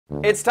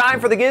It's time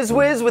for the Giz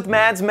Wiz with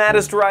Mad's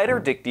maddest writer,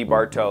 Dick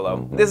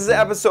DeBartolo. This is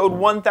episode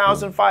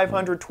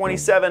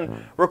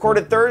 1527,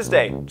 recorded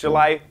Thursday,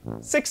 July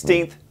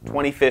 16th,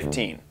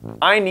 2015.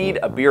 I need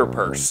a beer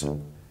purse.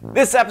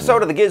 This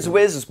episode of the Giz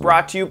Wiz is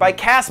brought to you by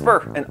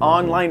Casper, an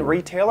online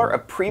retailer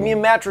of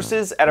premium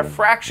mattresses at a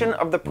fraction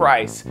of the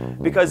price,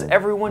 because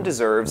everyone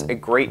deserves a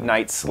great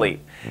night's sleep.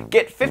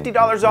 Get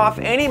 $50 off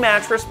any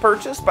mattress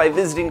purchase by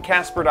visiting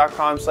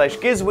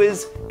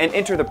casper.com/gizwiz and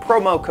enter the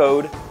promo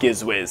code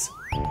GizWiz.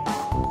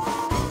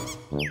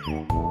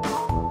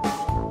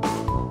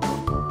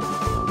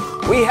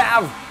 We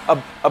have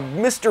a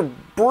Mr.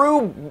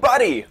 Brew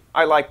Buddy,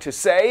 I like to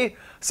say,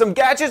 some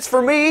gadgets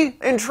for me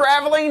in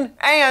traveling,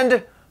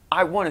 and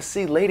I want to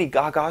see Lady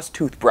Gaga's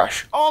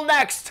toothbrush. All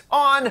next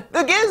on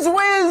the Giz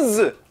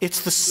Wiz!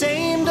 It's the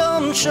same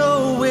dumb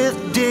show with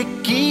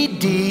Dickie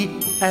D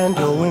and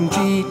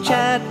OMG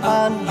chat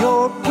on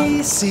your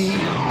PC.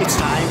 It's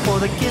time for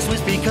the Giz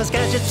Wiz because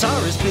gadgets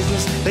are his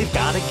business. They've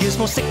got a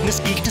gizmo sickness,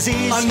 geek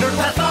disease, under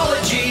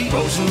pathology,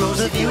 rows and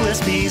rows of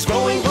USBs,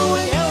 glowing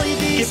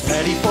LEDs. Get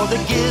ready for the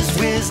Giz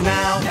Wiz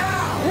now.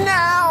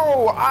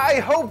 Now,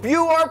 I hope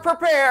you are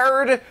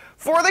prepared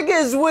for the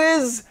Giz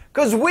Wiz,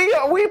 because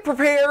we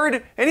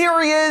prepared, and here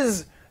he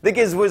is, the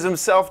Giz Wiz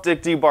himself,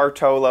 Dick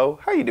DeBartolo.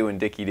 How you doing,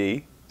 Dickie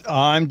D?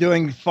 I'm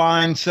doing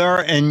fine,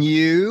 sir, and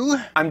you?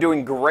 I'm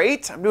doing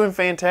great. I'm doing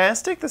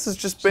fantastic. This has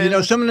just been... You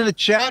know, someone in the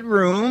chat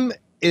room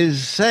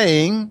is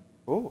saying,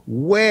 ooh,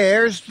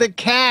 where's the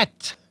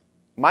cat?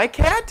 My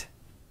cat?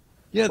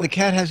 Yeah, the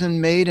cat hasn't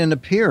made an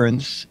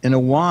appearance in a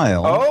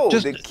while. Oh,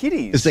 the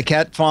kitties. Is the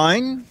cat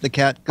fine? The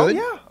cat good?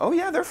 Oh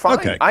yeah, they're fine.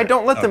 Okay, I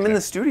don't let them in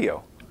the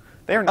studio.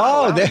 They're not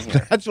allowed in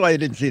here. That's why you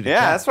didn't see the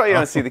cat. Yeah, that's why you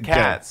don't see the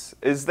cats.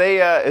 Okay. Is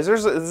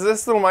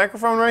this little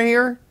microphone right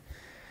here?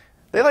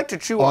 They like to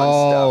chew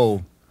on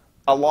stuff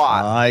a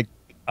lot.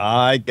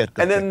 I get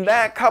that. And then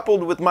that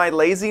coupled with my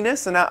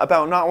laziness and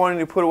about not wanting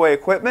to put away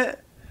equipment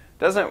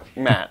doesn't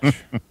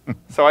match.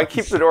 So I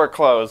keep the door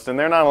closed, and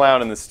they're not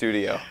allowed in the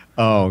studio.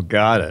 Oh,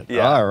 got it.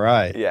 Yeah. All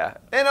right. Yeah.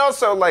 And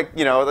also, like,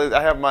 you know,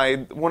 I have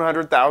my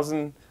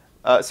 100,000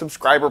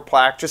 subscriber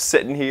plaque just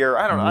sitting here.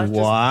 I don't know.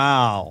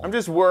 I'm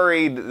just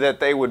worried that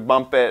they would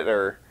bump it,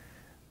 or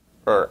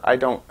I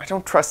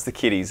don't trust the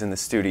kitties in the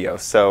studio.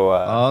 So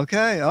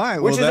okay, all right.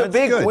 Which well,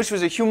 is which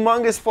was a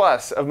humongous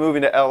plus of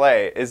moving to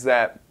LA, is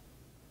that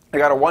I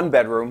got a one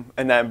bedroom,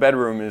 and that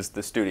bedroom is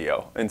the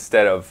studio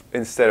instead of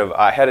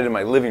I had it in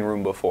my living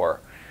room before,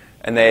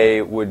 and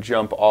they would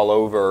jump all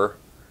over.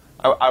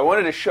 I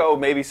wanted to show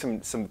maybe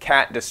some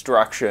cat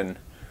destruction.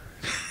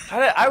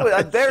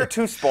 They're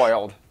too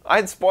spoiled.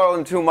 I'd spoil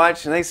them too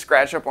much, and they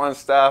scratch up on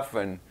stuff.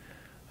 And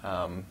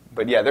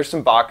but yeah, there's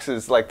some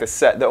boxes, like the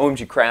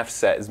OMG Craft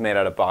set is made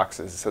out of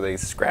boxes, so they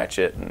scratch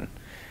it, and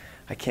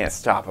I can't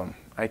stop them.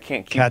 I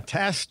can't keep...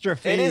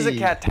 Catastrophe. It is a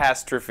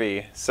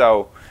catastrophe.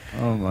 So,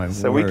 oh my word.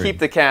 So we keep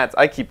the cats.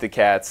 I keep the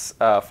cats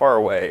far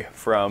away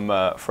from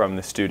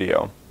the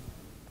studio.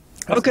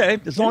 Okay,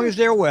 as long as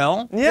they're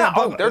well. Yeah.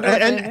 Oh, they're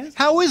doing and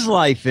how is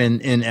life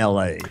in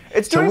LA?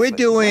 So we're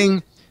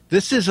doing.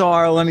 This is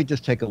our. Let me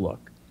just take a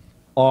look.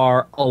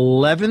 Our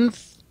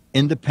 11th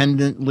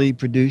independently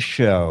produced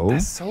show.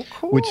 That's so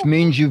cool. Which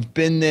means you've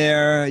been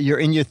there. You're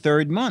in your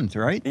third month,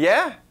 right?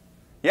 Yeah.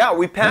 Yeah,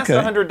 we passed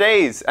 100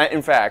 days.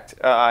 In fact,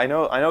 I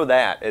know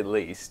that at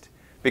least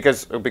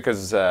because we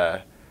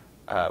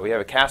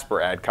have a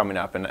Casper ad coming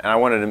up, and I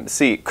wanted to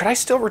see, could I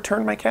still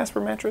return my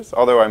Casper mattress?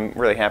 Although I'm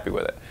really happy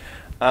with it.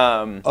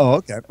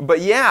 Okay.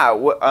 But yeah,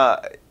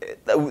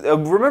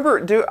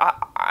 remember,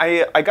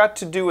 I got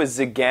to do a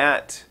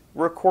Zagat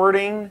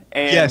recording,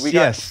 and we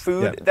got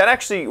food that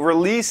actually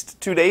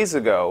released 2 days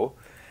ago.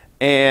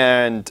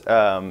 And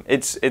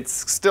it's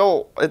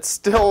still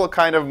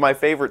kind of my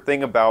favorite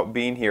thing about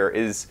being here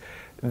is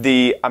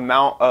the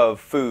amount of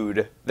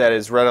food that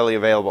is readily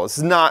available. It's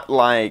not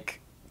like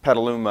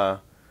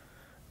Petaluma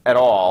at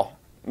all,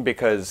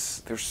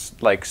 because there's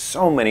like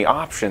so many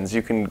options.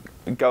 You can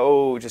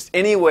go just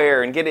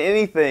anywhere and get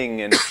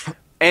anything, and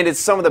it's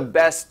some of the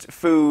best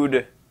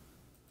food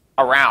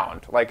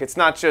around. Like it's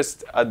not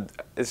just a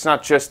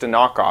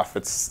knockoff.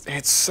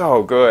 It's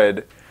so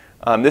good.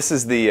 This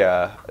is the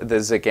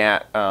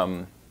Zagat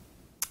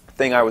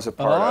thing I was a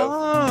part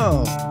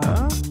of.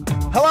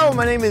 Hello,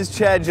 my name is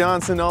Chad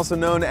Johnson, also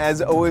known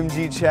as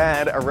OMG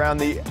Chad around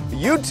the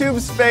YouTube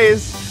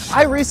space.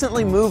 I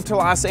recently moved to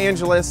Los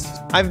Angeles.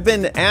 I've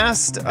been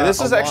asked. And this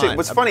is actually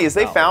what's funny is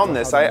they found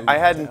this. I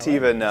hadn't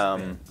even.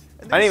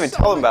 I didn't even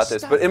tell them about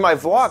this, but in my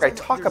vlog, I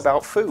talk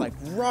about food. Like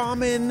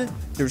ramen,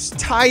 there's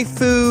Thai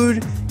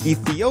food,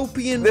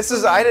 Ethiopian They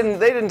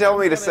didn't tell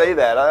me to say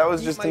that. That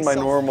was just in my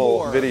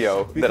normal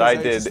video that I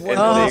did,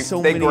 and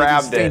they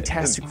grabbed it.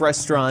 Fantastic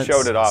restaurants.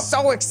 Showed it off.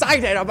 So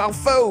excited about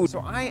food. So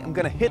I am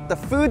gonna hit the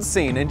food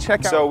scene and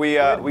check out. So we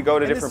go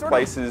to different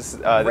places.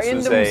 This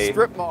was a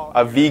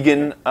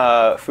vegan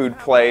food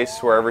place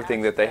where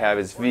everything that they have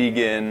is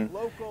vegan,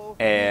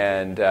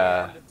 and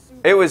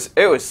it was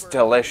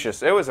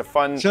delicious. It was a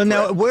fun So trip.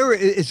 now, where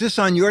is this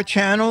on your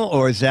channel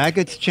or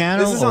Zagat's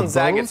channel? This is on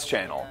Zagat's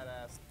channel.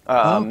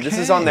 This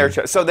is on their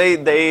show. So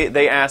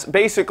they asked,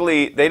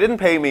 basically, they didn't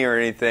pay me or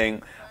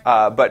anything,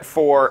 but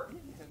for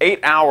 8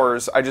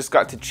 hours, I just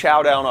got to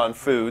chow down on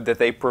food that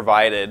they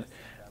provided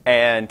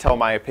and tell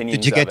my opinions.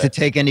 Did you get to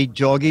take any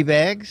doggy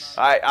bags?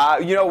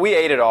 We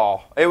ate it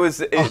all.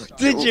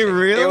 Did you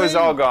really? It was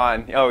all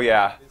gone. Oh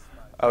yeah.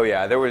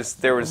 There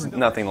was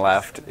nothing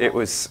left. It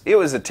was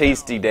a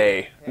tasty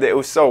day. It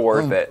was so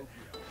worth it.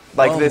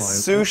 Like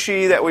this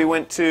sushi that we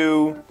went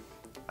to.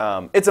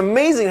 It's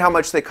amazing how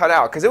much they cut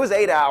out because it was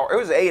 8 hours. It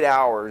was 8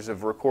 hours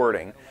of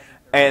recording,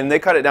 and they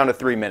cut it down to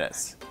 3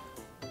 minutes.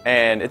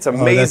 And it's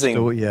amazing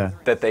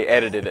that they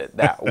edited it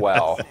that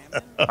well.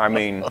 I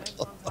mean,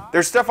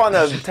 there's stuff on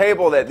the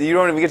table that you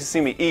don't even get to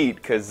see me eat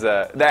because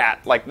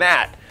that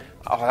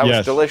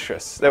was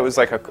delicious. That was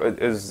like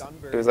it was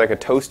like a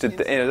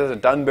toasted it was a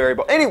Dunberry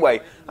bowl.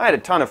 Anyway, I had a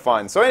ton of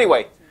fun. So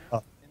anyway,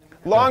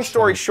 long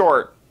story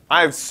short,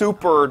 I've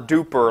super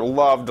duper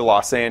loved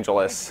Los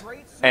Angeles,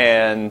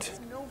 and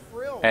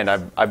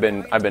I've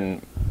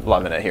been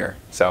loving it here.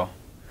 So.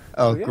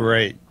 Oh,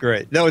 great.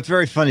 No, it's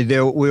very funny.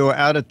 We were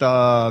out at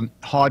the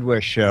hardware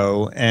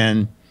show,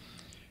 and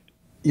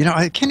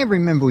I can't even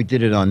remember we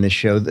did it on this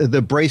show.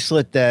 The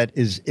bracelet that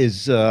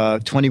is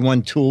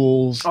 21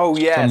 Tools. Oh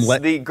yes,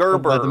 the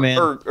Gerber.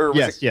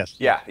 Yes.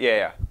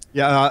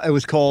 Yeah. It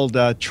was called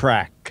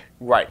Track.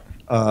 Right.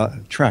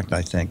 Track,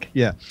 I think.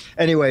 Yeah.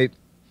 Anyway,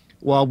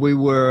 while we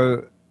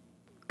were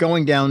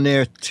going down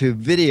there to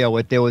video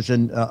it, there was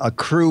a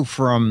crew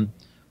from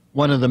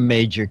one of the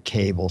major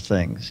cable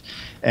things.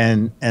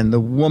 And the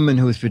woman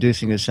who was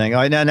producing was saying,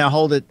 all right, now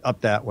hold it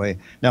up that way.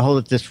 Now hold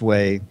it this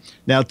way.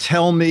 Now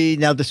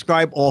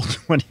describe all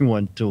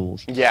 21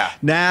 tools. Yeah.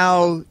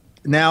 Now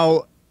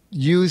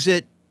use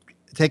it,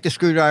 take the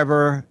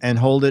screwdriver and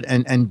hold it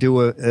and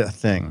do a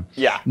thing.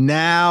 Yeah.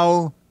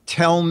 Now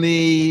tell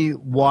me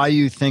why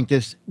you think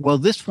this. Well,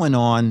 this went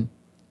on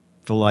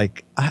for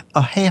like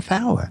a half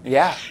hour.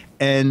 Yeah.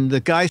 And the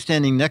guy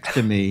standing next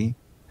to me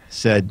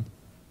said,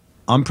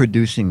 I'm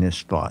producing this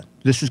spot.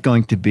 This is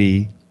going to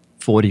be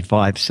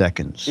 45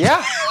 seconds.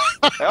 Yeah.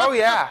 Oh,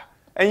 yeah.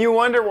 And you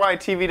wonder why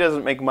TV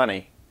doesn't make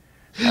money.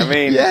 I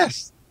mean.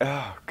 Yes.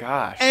 Oh,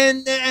 gosh.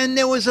 And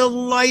there was a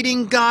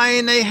lighting guy,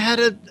 and they had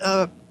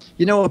a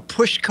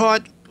push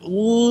cart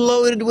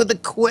loaded with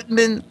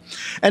equipment.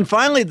 And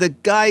finally, the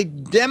guy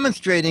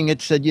demonstrating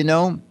it said,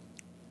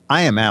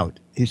 I am out.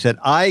 He said,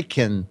 I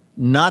can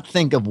not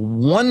think of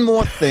one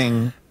more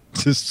thing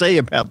to say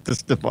about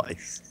this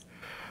device.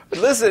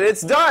 Listen,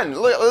 it's done.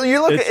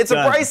 You look. It's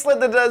a bracelet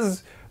that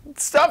does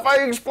stuff. I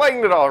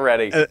explained it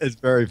already. It's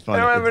very funny.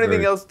 I don't have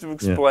anything else to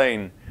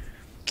explain.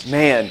 Yeah.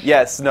 Man,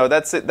 yes, no,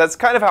 that's it. That's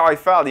kind of how I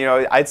felt.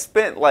 I'd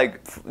spent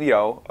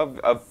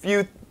a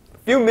few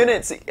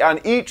minutes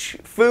on each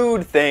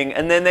food thing,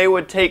 and then they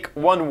would take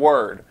one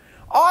word,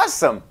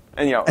 awesome,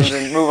 and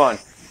then move on.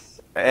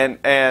 And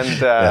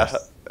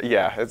yes.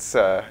 Yeah, it's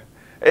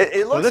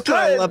it looks that's good.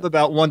 What I love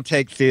about one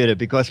take theater,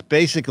 because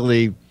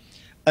basically,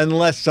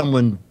 unless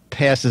someone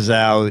passes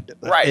out,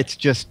 right.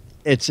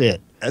 It's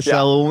it.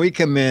 So when we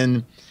come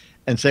in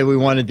and say we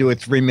want to do a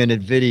 3-minute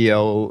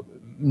video,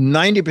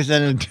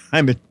 90% of the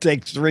time it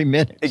takes 3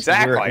 minutes.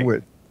 Exactly.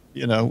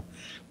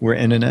 We're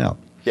in and out.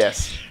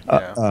 Yes.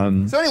 Yeah.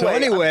 So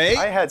anyway,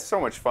 I had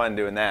so much fun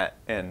doing that,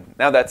 and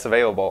now that's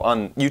available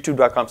on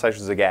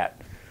youtube.com/Zagat.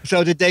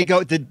 So did they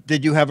go?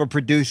 Did you have a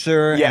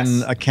producer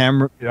and a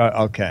camera?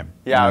 Okay.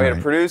 Yeah, we had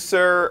a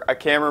producer, a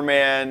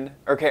cameraman,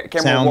 or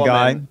camera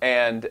woman,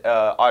 and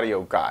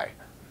audio guy.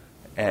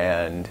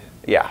 And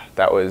yeah,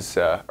 that was,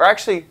 or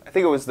actually, I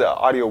think it was the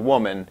audio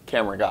woman,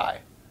 camera guy.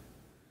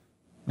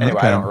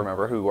 Anyway, I don't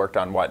remember who worked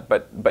on what,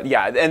 but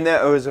yeah, and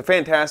it was a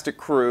fantastic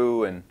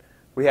crew, and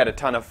we had a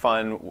ton of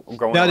fun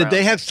going around. Now, did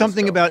they have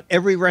something about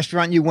every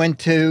restaurant you went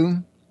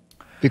to?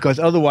 Because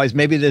otherwise,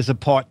 maybe there's a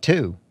part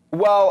 2.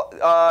 Well,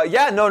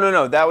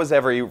 no. That was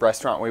every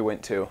restaurant we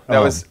went to.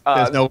 There's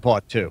no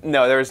part 2.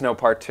 No, there was no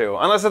part 2,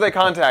 unless they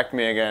contact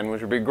me again,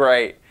 which would be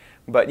great.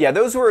 But yeah,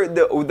 those were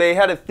they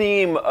had a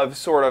theme of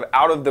sort of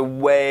out of the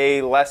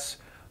way, less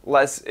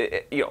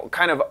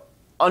kind of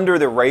under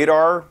the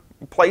radar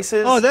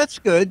places. Oh, that's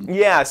good.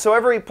 Yeah, so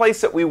every place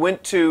that we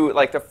went to,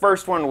 like the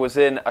first one was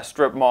in a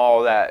strip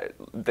mall that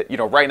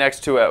right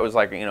next to it was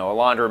like a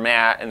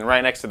laundromat, and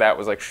right next to that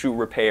was like shoe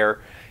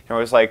repair. It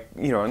was like,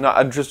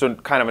 not just a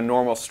kind of a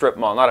normal strip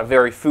mall, not a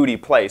very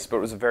foodie place, but it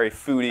was a very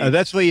foodie.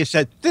 That's where you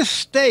said, this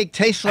steak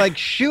tastes like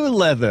shoe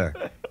leather.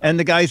 And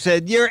the guy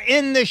said, you're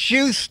in the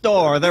shoe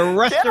store. The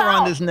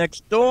restaurant is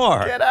next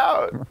door. Get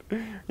out.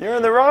 You're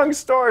in the wrong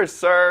store,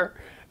 sir.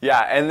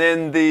 Yeah, and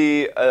then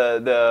the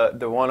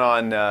one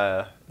on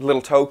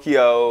Little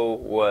Tokyo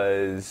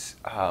was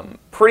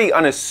pretty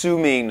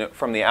unassuming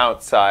from the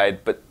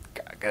outside, but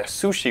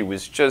sushi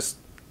was just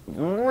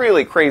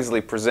really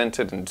crazily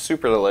presented and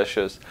super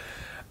delicious.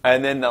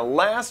 And then the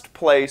last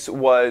place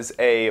was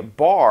a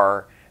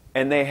bar,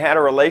 and they had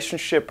a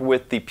relationship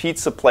with the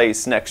pizza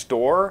place next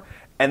door,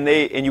 and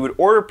you would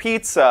order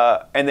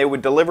pizza and they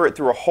would deliver it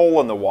through a hole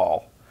in the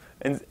wall.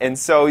 And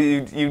so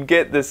you'd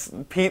get this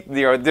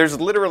there's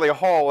literally a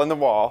hole in the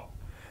wall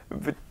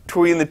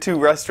between the two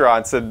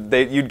restaurants. And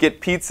you'd get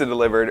pizza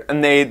delivered,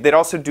 and they'd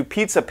also do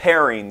pizza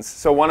pairings.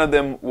 So one of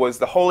them was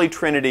the Holy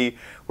Trinity,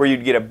 where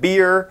you'd get a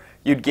beer,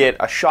 you'd get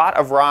a shot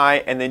of rye,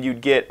 and then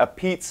you'd get a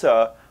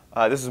pizza.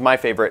 This is my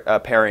favorite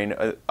pairing.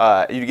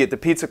 You'd get the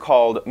pizza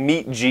called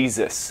Meat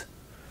Jesus.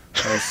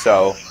 And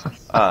so,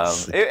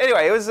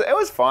 anyway, it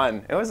was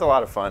fun. It was a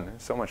lot of fun. It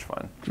was so much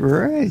fun.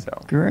 Great,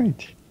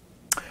 great.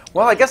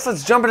 Well, I guess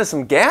let's jump into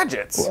some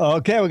gadgets.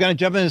 Okay, we're going to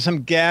jump into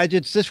some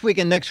gadgets. This week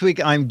and next week,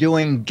 I'm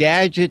doing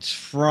gadgets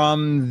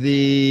from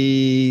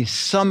the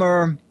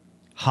summer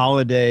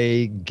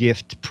holiday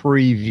gift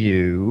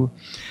preview.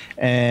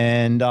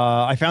 And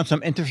I found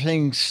some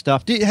interesting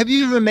stuff. Have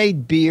you ever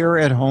made beer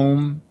at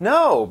home?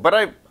 No,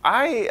 but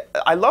I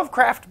love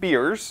craft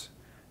beers,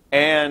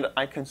 and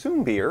I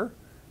consume beer.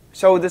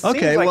 So this seems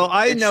like well,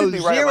 I know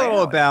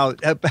zero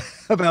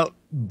about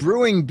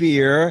brewing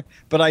beer,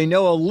 but I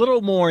know a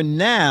little more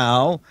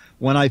now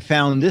when I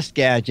found this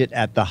gadget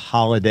at the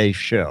holiday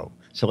show.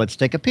 So let's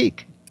take a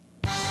peek.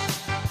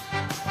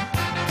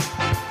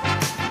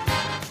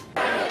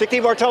 Dick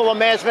DeBartolo,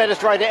 Mads Med is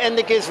trying to end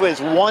the Giz Wiz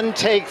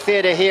one-take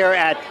theater here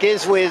at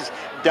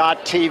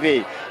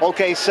gizwiz.tv.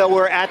 Okay, so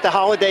we're at the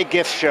holiday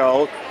gift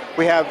show.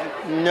 We have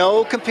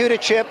no computer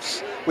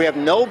chips. We have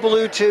no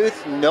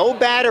Bluetooth, no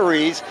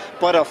batteries,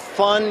 but a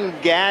fun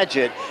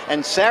gadget.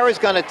 And Sarah's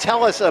going to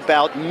tell us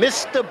about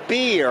Mr.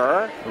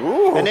 Beer.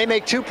 Ooh, and they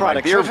make two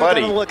products. My beer First,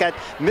 buddy. we're going to look at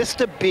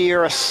Mr.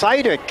 Beer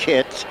cider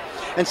kit.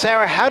 And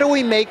Sarah, how do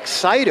we make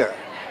cider?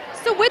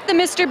 So with the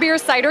Mr. Beer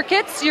cider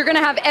kits, you're going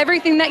to have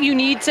everything that you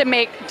need to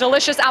make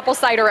delicious apple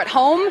cider at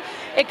home.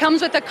 It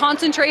comes with a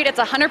concentrate. It's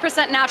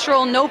 100%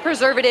 natural, no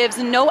preservatives,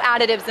 no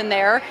additives in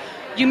there.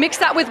 You mix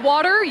that with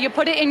water. You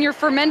put it in your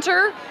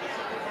fermenter.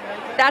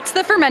 That's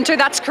the fermenter.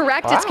 That's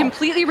correct. Wow. It's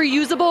completely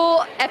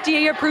reusable,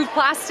 FDA-approved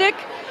plastic.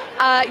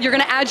 You're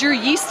going to add your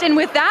yeast in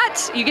with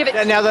that. You give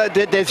it. Now,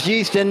 there's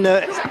yeast in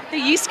the. The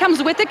yeast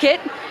comes with the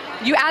kit.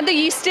 You add the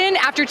yeast in.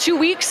 After 2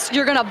 weeks,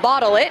 you're going to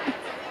bottle it.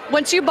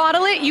 Once you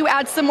bottle it, you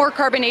add some more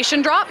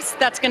carbonation drops.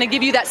 That's going to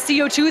give you that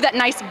CO2, that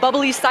nice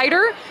bubbly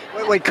cider.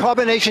 Wait,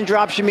 carbonation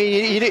drops, you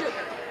mean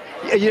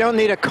you don't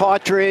need a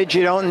cartridge,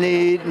 you don't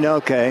need, no,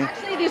 okay.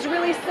 Actually, these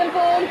really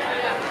simple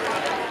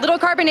little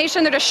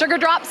carbonation, they're just sugar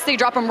drops. They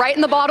drop them right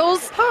in the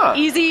bottles. Huh.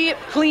 Easy,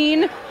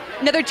 clean.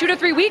 Another 2 to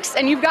 3 weeks,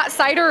 and you've got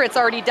cider. It's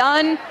already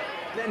done.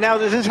 Now,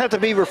 does this have to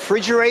be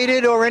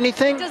refrigerated or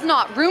anything? It does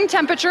not. Room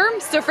temperature.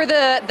 So for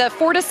the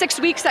 4 to 6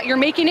 weeks that you're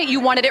making it, you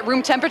want it at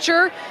room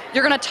temperature.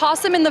 You're going to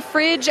toss them in the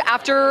fridge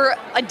after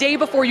a day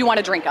before you want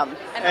to drink them.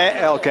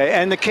 Okay,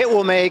 and the kit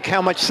will make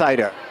how much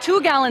cider?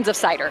 2 gallons of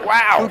cider.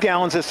 Wow. 2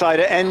 gallons of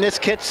cider, and this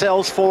kit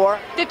sells for?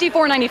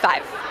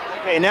 $54.95.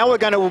 Okay, now we're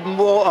going to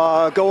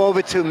go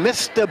over to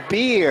Mr.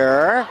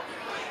 Beer,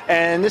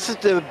 and this is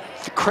the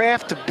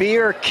craft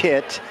beer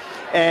kit.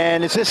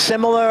 And is this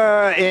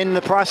similar in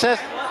the process?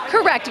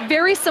 Correct.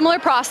 Very similar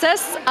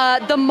process.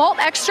 The malt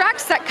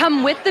extracts that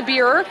come with the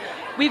beer,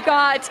 we've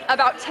got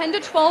about 10 to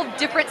 12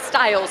 different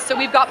styles. So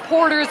we've got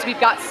porters, we've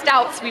got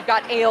stouts, we've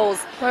got ales.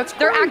 That's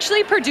They're great.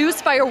 actually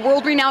produced by a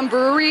world-renowned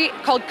brewery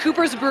called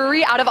Cooper's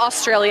Brewery out of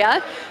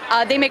Australia.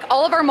 They make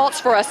all of our malts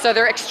for us, so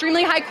they're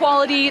extremely high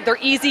quality, they're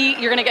easy.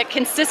 You're going to get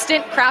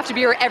consistent craft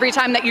beer every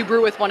time that you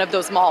brew with one of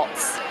those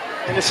malts.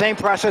 In the same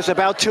process,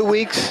 about 2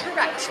 weeks?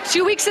 Correct.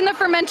 2 weeks in the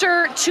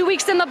fermenter, 2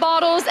 weeks in the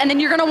bottles, and then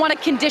you're going to want to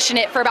condition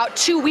it for about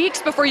 2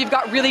 weeks before you've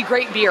got really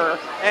great beer.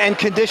 And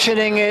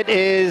conditioning it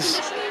is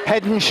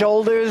head and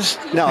shoulders?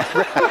 No.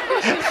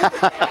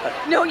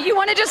 No, you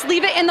want to just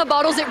leave it in the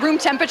bottles at room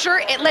temperature.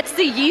 It lets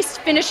the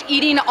yeast finish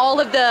eating all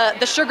of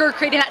the sugar,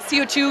 creating that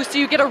CO2, so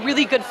you get a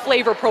really good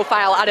flavor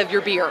profile out of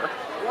your beer.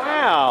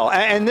 Wow.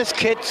 And this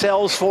kit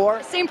sells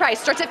for? Same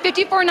price. Starts at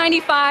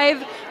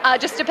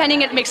 $54.95, just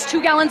depending. It makes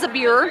 2 gallons of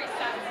beer.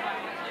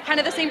 Kind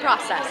of the same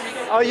process.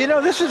 Oh, you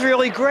know, this is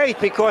really great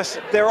because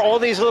there are all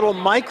these little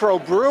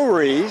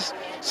microbreweries.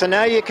 So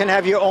now you can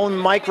have your own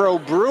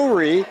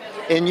microbrewery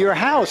in your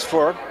house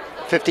for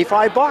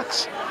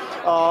 $55.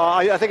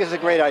 I think it's a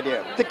great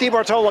idea. Dick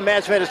DeBartolo,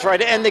 Mads Med is trying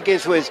to end the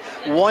Giz Wiz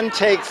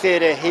one-take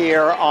theater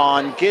here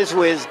on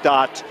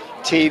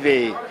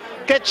gizwiz.tv.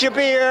 Get your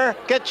beer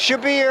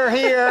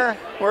here.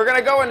 We're going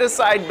to go into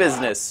side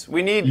business.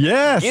 We need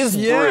Giz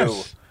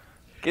Brew.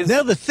 Giz-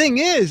 Now, the thing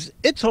is,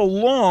 it's a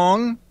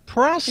long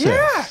process.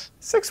 Yeah,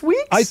 6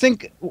 weeks. I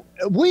think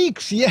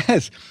weeks,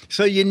 yes.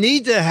 So you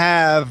need to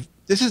have,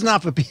 this is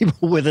not for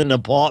people with an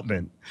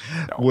apartment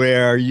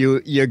where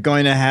you're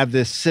going to have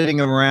this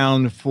sitting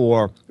around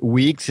for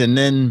weeks and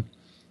then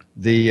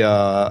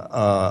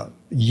the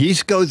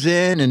yeast goes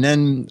in and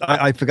then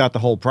I forgot the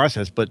whole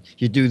process, but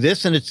you do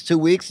this and it's 2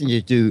 weeks and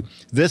you do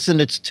this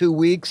and it's 2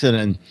 weeks and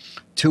then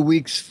 2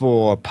 weeks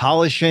for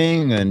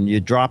polishing and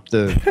you drop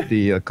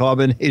the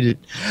carbonated.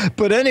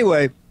 But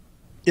anyway,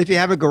 if you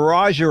have a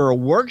garage or a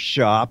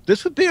workshop,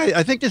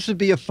 I think this would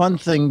be a fun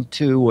thing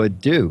to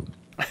do.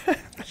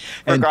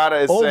 Gaga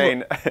is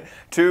saying,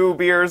 2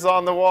 beers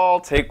on the wall,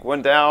 take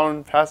one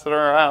down, pass it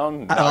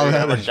around. Now you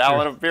have a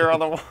gallon of beer on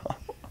the wall.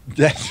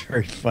 That's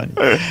very funny.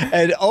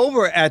 And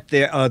over at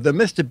the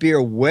Mr. Beer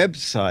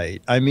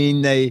website, I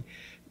mean,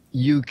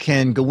 you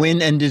can go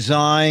in and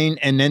design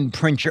and then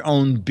print your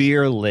own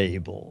beer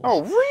labels.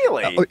 Oh,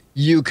 really?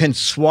 You can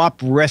swap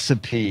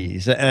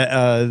recipes.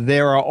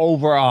 There are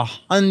over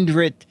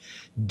 100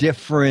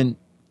 different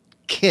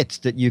kits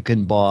that you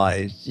can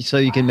buy, so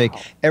you can make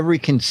every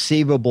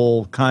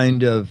conceivable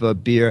kind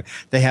of beer.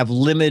 They have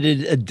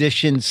limited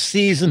edition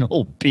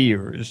seasonal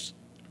beers.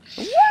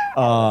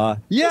 Yeah,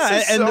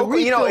 and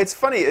so, it's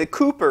funny.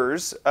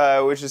 Cooper's,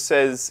 which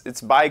says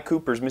it's by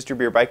Cooper's, Mr.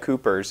 Beer by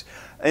Cooper's.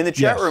 In the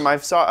chat room, I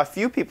saw a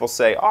few people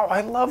say, "Oh,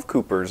 I love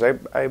Cooper's. I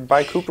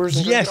buy Cooper's."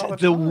 And yes,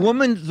 the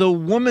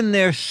woman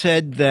there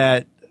said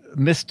that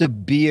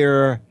Mr.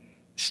 Beer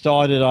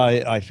started,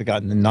 I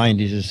forgot, in the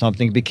 90s or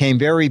something, became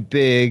very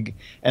big,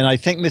 and I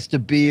think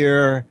Mr.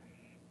 Beer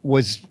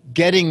was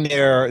getting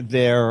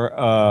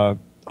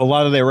a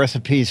lot of their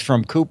recipes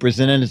from Cooper's,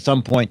 and then at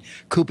some point,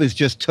 Cooper's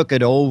just took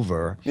it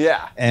over.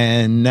 Yeah.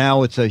 And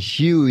now it's a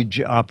huge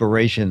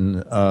operation,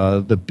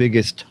 the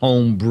biggest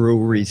home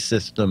brewery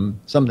system,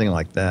 something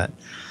like that.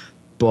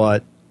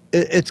 But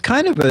it's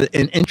kind of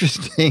an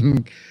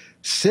interesting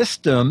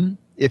system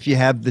if you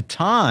have the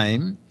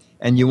time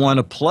and you want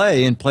to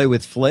play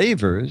with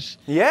flavors.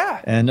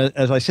 Yeah. And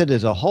as I said,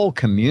 there's a whole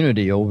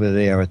community over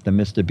there at the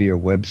Mr. Beer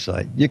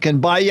website. You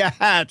can buy your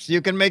hats.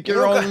 You can make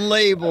your own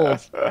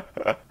labels.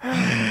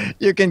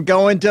 You can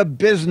go into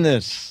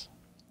business.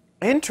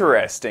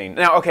 Interesting.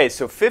 Now, okay,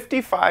 so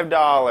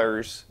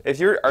 $55.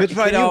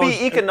 Can you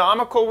be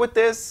economical with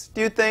this,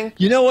 do you think?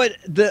 You know what?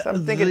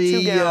 I'm thinking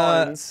 2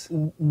 gallons.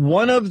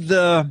 One of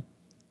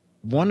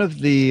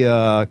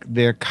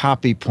their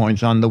copy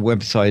points on the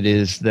website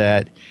is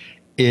that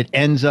it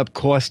ends up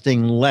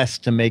costing less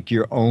to make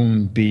your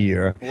own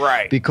beer.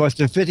 Right. Because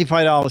the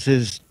 $55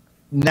 is,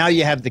 now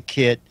you have the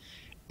kit,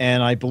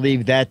 and I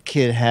believe that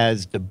kit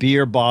has the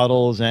beer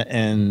bottles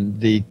and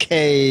the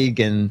keg,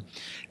 and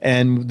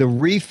the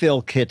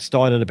refill kit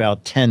started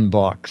about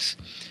 $10.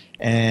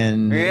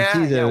 And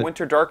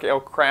Winter Dark Ale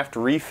Craft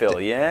Refill.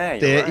 Yeah,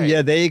 you're right.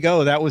 Yeah, there you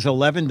go. That was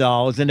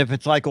 $11. And if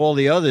it's like all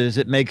the others,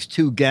 it makes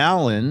 2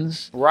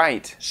 gallons.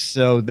 Right.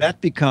 So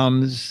that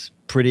becomes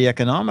pretty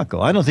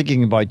economical. I don't think you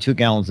can buy 2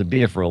 gallons of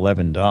beer for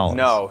 $11.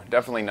 No,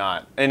 definitely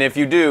not. And if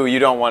you do, you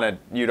don't want to.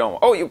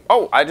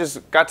 I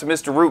just got to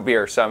Mr. Root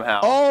Beer somehow.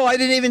 Oh, I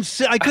didn't even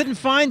see. I couldn't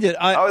find it.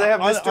 They have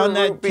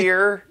Mr. Root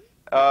Beer.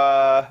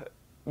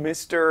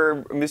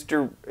 Mr.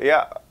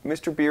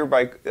 Beer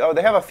by. Oh,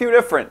 they have a few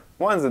different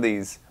ones of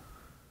these.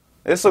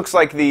 This looks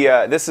like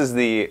this is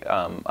the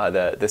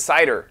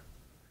cider.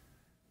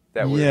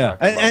 That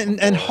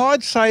and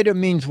hard cider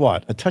means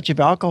what? A touch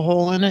of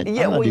alcohol in it?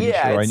 Yeah, I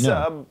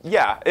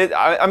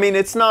mean,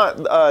 it's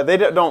not. They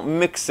don't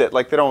mix it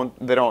like you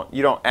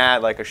don't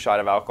add like a shot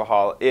of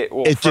alcohol. It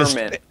will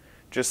ferment,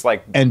 just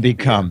like and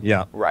become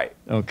right.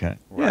 Okay,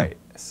 right. Yeah.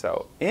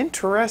 So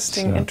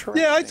interesting.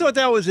 Yeah, I thought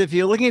that was, if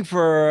you're looking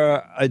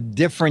for a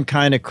different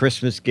kind of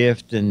Christmas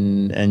gift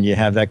and you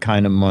have that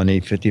kind of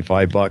money,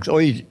 $55,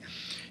 or you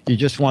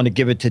just want to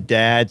give it to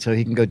Dad so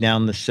he can go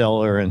down the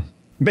cellar and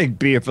make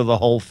beer for the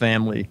whole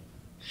family.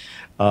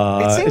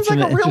 It seems like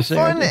a real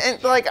fun, and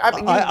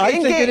I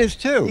think it is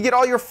too. You get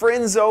all your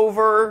friends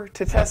over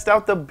to test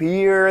out the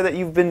beer that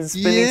you've been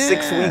spending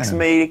 6 weeks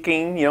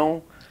making.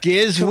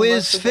 Giz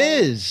Wiz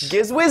Fizz.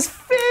 Giz Wiz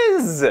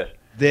Fizz.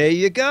 There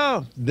you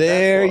go.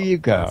 You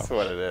go. That's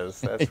what it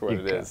is. That's what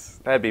it is.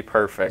 That'd be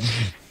perfect.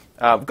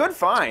 Good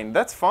find.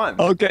 That's fun.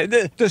 Okay.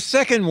 The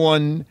second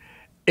one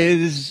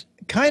is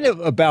kind of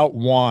about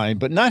wine,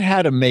 but not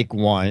how to make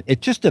wine.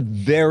 It's just a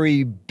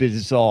very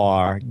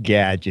bizarre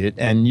gadget,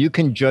 and you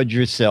can judge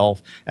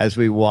yourself as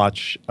we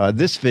watch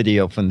this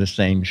video from the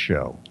same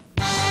show.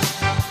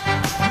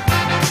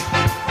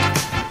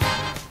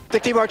 The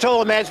Team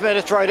Bartolo management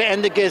is trying to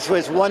end the Giz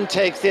Wiz One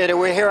Take Theater.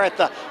 We're here at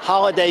the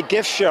holiday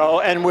gift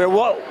show, and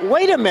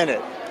wait a minute.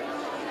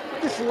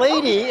 This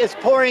lady is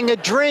pouring a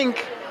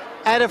drink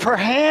out of her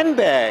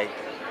handbag.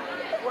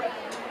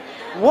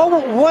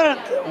 Whoa!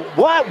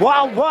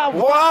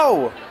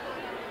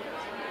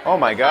 Oh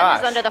my gosh!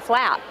 Fun is under the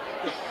flap.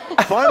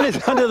 Fun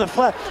is under the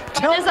flap.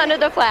 Fun is under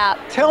the flap.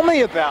 Tell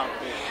me about it.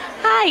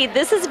 Hi,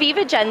 this is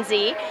Viva Gen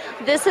Z.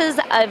 This is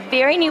a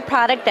very new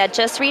product that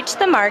just reached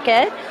the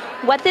market.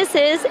 What this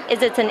is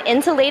it's an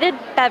insulated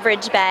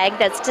beverage bag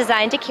that's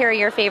designed to carry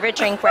your favorite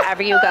drink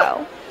wherever you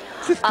go.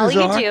 All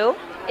you do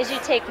is you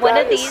take one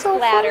of these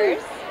ladders.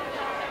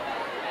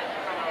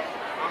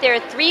 There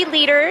are 3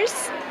 liters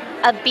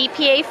of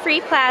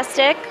BPA-free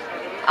plastic.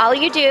 All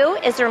you do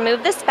is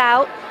remove the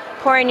spout,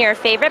 pour in your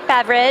favorite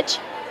beverage,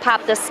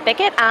 pop the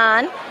spigot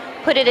on,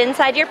 put it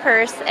inside your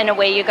purse, and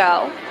away you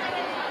go.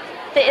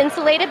 The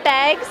insulated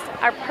bags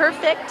are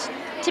perfect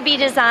to be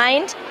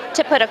designed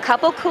to put a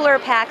couple cooler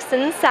packs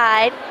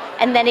inside,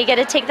 and then you get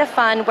to take the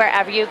fun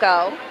wherever you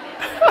go.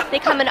 They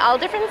come in all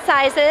different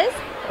sizes.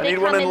 I need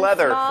one in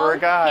leather for a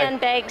guy.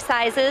 Handbag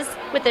sizes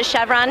with the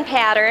chevron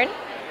pattern.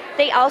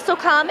 They also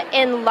come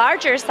in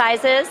larger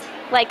sizes,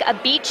 like a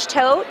beach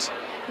tote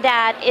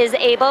that is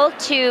able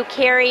to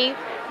carry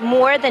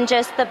more than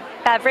just the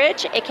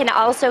beverage. It can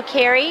also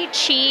carry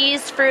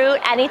cheese, fruit,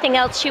 anything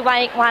else you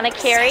want to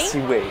carry.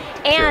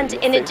 And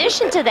in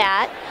addition to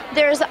that,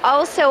 there's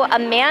also a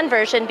man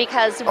version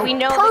because we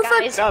know the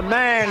guys. A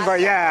man,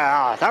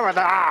 yeah.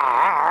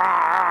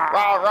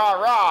 Rah, rah,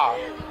 rah.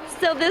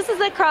 So this is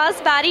a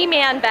crossbody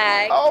man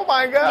bag. Oh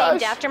my gosh.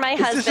 Named after my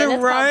husband. Is this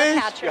It's right? called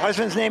the Patrick. Your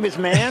husband's name is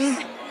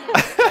Man?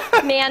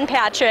 Man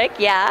Patrick,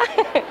 yeah.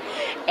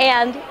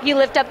 And you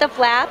lift up the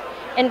flap,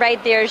 and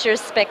right there's your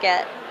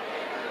spigot.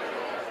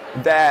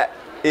 That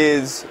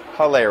is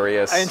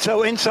hilarious. And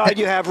so inside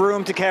you have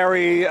room to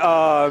carry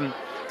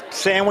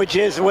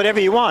sandwiches, whatever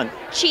you want.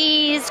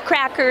 Cheese,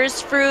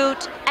 crackers,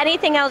 fruit,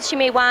 anything else you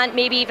may want,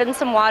 maybe even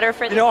some water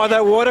for the Are they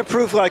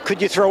waterproof? Like,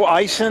 could you throw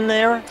ice in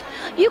there?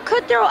 You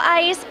could throw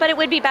ice, but it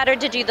would be better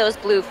to do those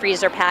blue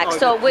freezer packs,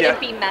 so it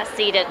wouldn't be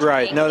messy to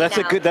Right. No, that's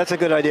a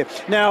good idea.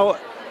 Now,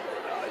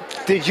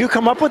 did you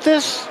come up with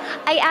this?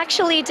 I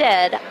actually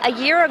did. A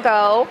year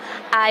ago,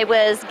 I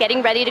was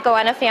getting ready to go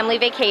on a family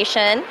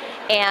vacation,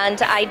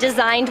 and I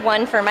designed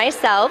one for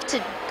myself to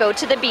go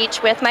to the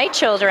beach with my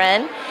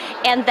children.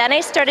 And then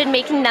I started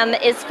making them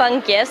as fun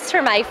gifts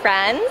for my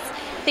friends.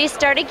 They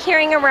started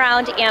carrying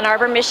around Ann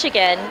Arbor,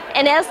 Michigan.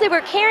 And as they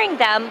were carrying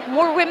them,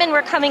 more women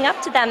were coming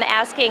up to them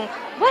asking,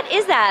 "What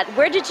is that?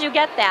 Where did you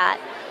get that?"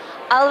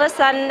 All of a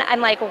sudden, I'm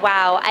like,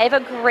 wow, I have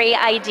a great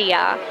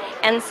idea.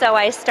 And so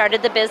I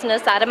started the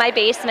business out of my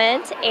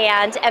basement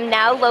and am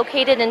now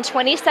located in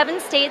 27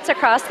 states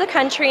across the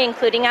country,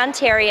 including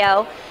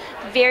Ontario,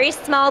 very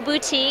small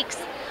boutiques,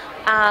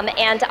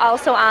 and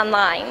also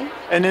online.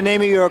 And the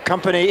name of your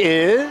company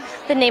is?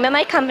 The name of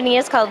my company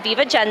is called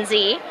Viva Gen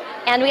Z,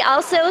 and we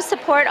also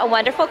support a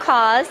wonderful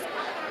cause.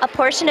 A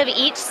portion of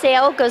each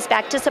sale goes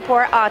back to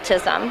support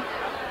autism.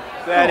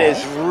 That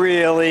is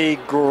really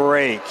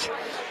great.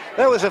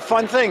 That was a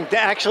fun thing.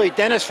 Actually,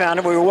 Dennis found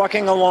it. We were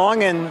walking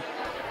along, and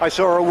I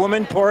saw a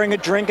woman pouring a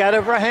drink out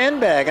of her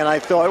handbag, and I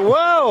thought,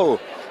 whoa!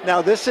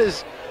 Now, this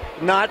is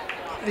not,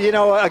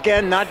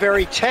 again, not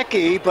very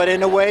techy, but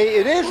in a way,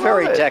 it is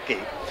very techy.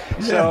 Yeah.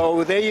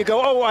 So there you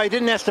go. Oh, I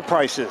didn't ask the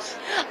prices.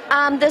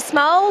 The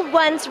small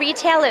ones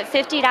retail at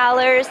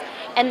 $50,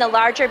 and the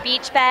larger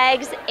beach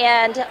bags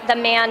and the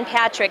Man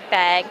Patrick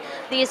bag,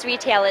 these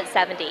retail at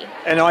 $70.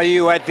 And are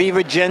you at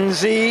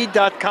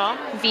vivagenz.com?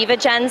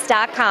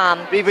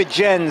 Vivagens.com.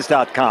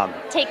 Vivagens.com.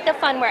 Take the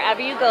fun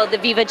wherever you go, the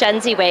Viva Gen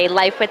Z way,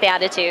 life with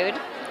attitude.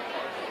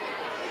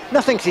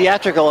 Nothing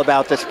theatrical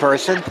about this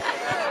person.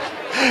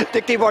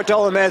 Dick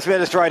DeBartolo, Man's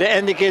Minister, trying to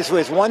end the Giz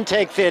Wiz One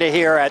Take Theater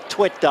here at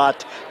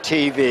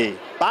twit.tv.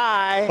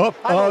 Bye.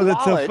 Oh,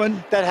 that's so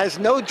fun. That has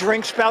no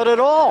drink spout at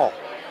all.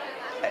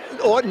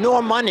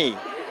 Nor money.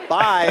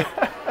 Bye.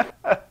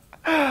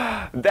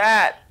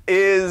 That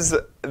is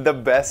the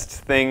best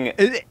thing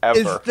ever.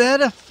 Is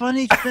that a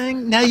funny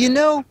thing?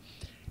 Now,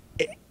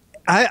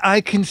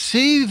 I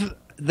conceive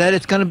that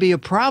it's going to be a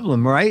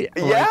problem, right?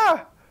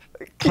 Yeah.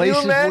 Can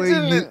you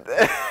imagine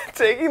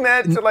taking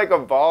that to like a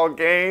ball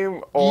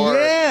game? Or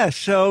yeah.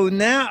 So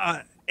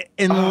now,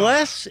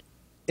 unless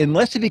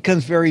it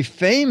becomes very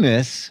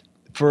famous,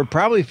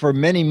 probably for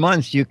many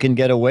months, you can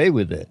get away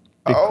with it.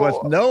 Because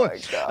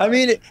I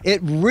mean,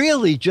 it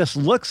really just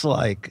looks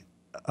like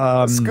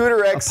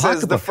Scooter X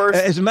says the first.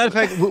 As a matter of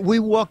fact, we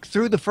walked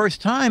through the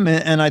first time,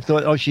 and I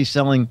thought, oh, she's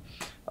selling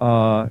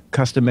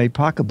custom-made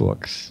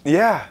pocketbooks.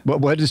 Yeah.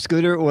 What did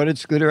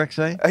Scooter X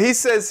say? He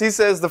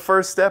says the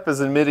first step is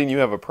admitting you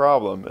have a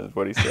problem, is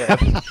what he said.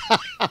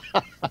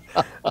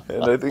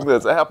 And I think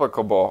that's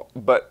applicable.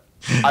 But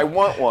I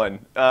want one.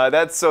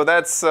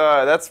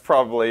 That's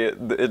probably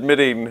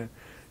admitting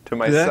to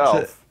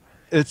myself.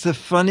 It's a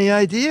funny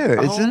idea,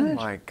 isn't it? Oh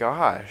my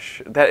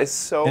gosh, that is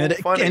so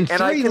funny. And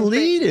 3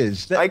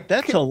 liters.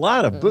 That's a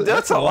lot of booze.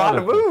 That's a lot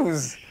of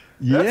booze.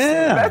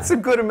 Yeah, that's a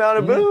good amount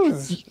of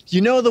booze.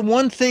 The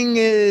one thing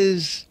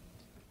is,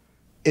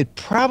 it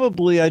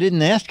probably, I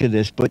didn't ask you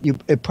this, but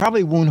it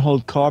probably won't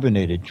hold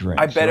carbonated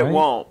drinks. I bet it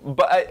won't.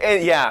 But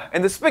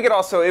and the spigot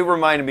also, it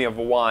reminded me of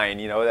wine.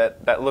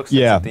 That looks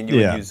like something you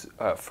would use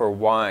for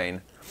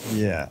wine.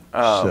 Yeah.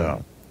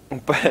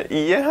 But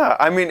yeah,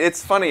 I mean,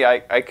 it's funny.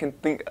 I can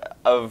think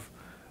of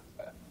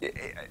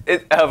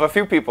a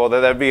few people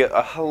that'd be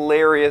a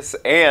hilarious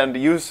and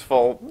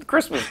useful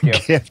Christmas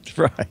gift.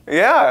 Right?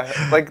 Yeah,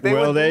 like they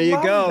would. Well, there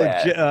you go.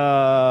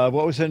 That.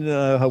 What was her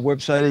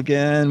website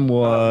again?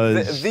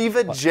 Was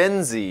Viva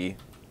Gen Z.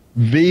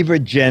 Viva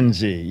Gen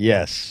Z.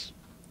 Yes.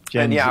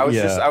 And yeah,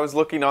 I was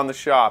looking on the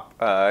shop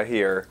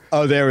here.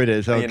 Oh, there it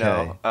is.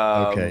 Okay.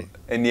 Okay.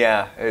 And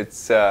yeah,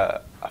 it's.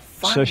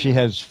 So she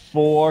has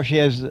 4. She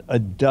has a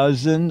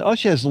dozen. Oh,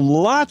 she has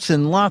lots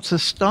and lots of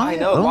styles. I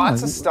know,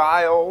 lots of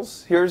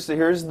styles. Here's the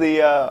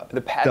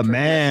Patrick. The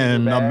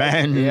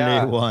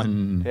manly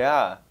one.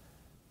 Yeah.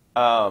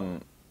 But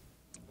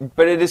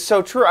it is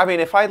so true. I mean,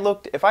 if I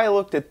looked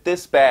at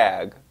this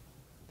bag,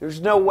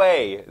 there's no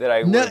way that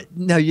I would.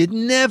 No, you'd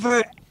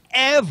never,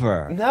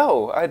 ever.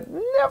 No, I'd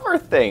never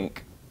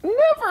think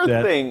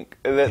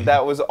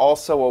that was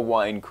also a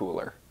wine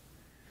cooler.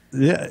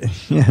 Yeah,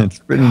 it's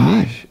pretty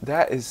neat.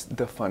 That is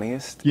the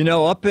funniest. You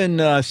know, up in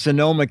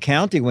Sonoma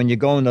County, when you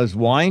go on those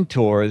wine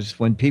tours,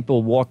 when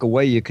people walk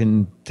away, you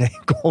can take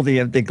all the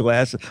empty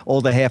glasses, all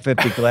the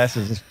half-empty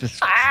glasses, and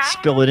just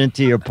spill it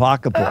into your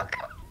pocketbook.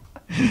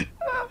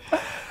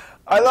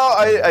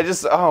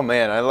 Oh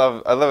man, I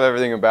love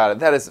everything about it.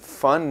 That is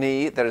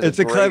funny. That is it's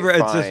a clever.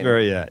 find. It's just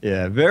very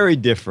very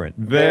different.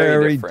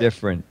 Very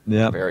different.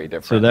 Yeah, very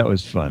different. So that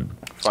was fun.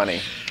 Funny.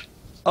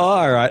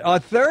 All right, our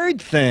third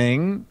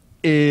thing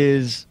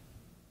is,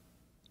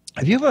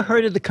 have you ever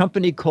heard of the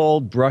company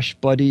called Brush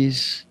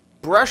Buddies?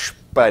 Brush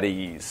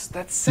Buddies.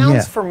 That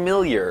sounds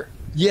familiar.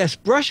 Yes,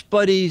 Brush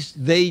Buddies,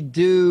 they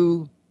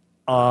do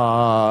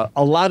a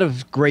lot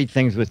of great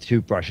things with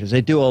toothbrushes.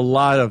 They do a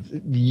lot of,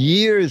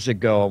 years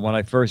ago when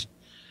I first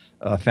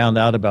found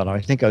out about them, I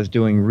think I was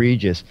doing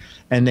Regis,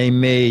 and they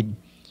made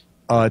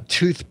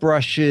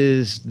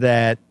toothbrushes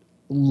that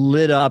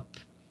lit up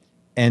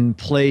and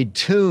played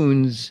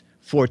tunes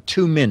for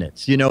 2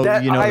 minutes.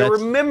 I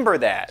remember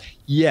that.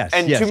 Yes.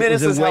 And 2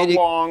 minutes is how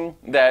long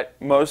that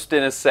most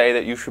dentists say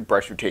that you should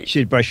brush your teeth.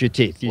 Should brush your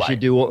teeth. You should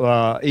do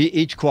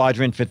each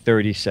quadrant for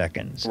 30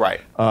 seconds.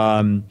 Right.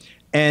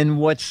 And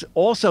what's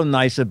also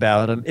nice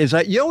about them is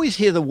that you always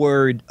hear the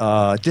word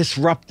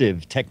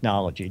disruptive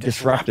technology.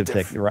 Disruptive.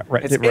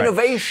 It's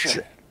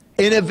innovation.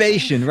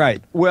 Innovation,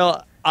 right.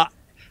 Well,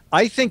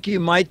 I think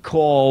you might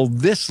call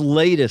this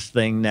latest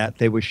thing that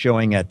they were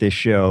showing at this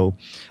show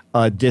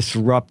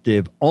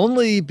disruptive,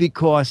 only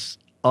because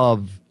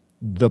of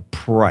the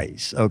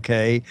price,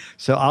 okay?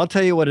 So I'll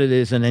tell you what it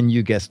is, and then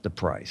you guess the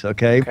price,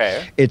 okay?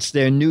 Okay. It's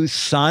their new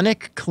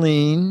Sonic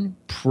Clean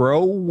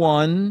Pro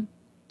 1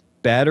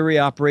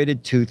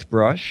 battery-operated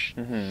toothbrush.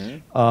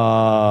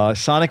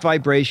 Sonic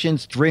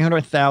vibrations,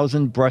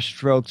 300,000 brush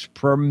strokes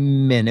per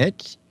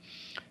minute.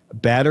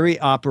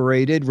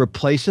 Battery-operated,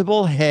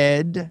 replaceable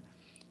head.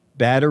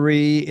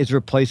 Battery is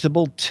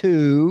replaceable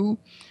too.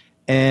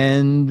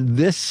 And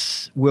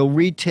this will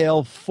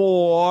retail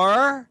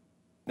for...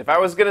 If I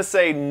was going to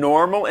say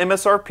normal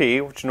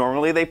MSRP, which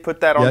normally they put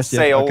that on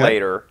sale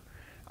later,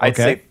 I'd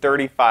say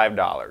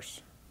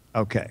 $35.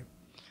 Okay.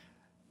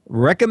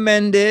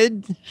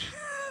 Recommended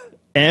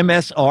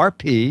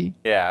MSRP.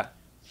 Yeah.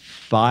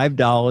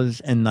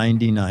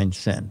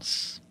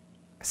 $5.99.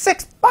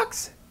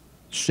 $6?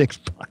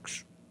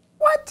 $6.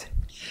 What?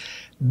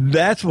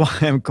 That's why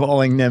I'm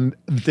calling them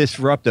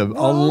disruptive.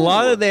 Whoa.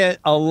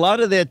 A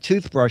lot of their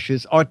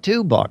toothbrushes are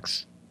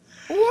 $2.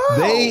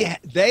 Whoa.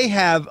 They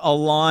have a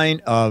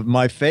line of,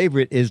 my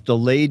favorite is the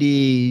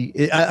Lady.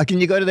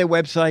 Can you go to their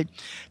website?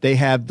 They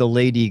have the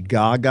Lady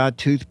Gaga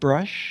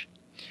toothbrush,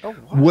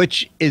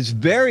 which is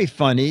very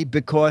funny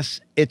because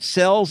it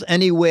sells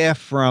anywhere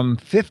from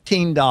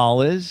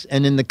 $15.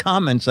 And in the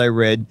comments I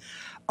read,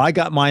 I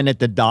got mine at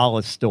the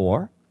dollar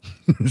store.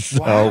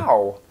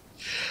 Wow.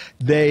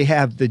 They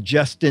have the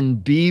Justin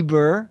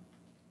Bieber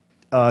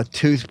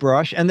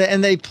toothbrush, and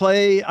they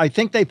play. I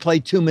think they play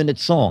 2-minute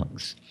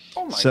songs,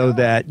 so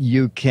that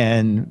you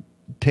can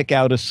pick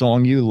out a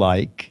song you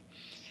like.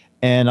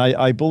 And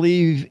I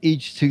believe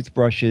each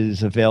toothbrush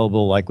is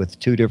available, like with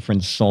 2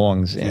 different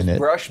songs in it.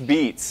 Brush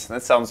beats.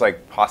 That sounds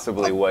like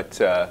possibly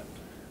what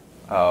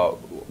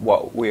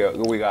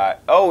we got.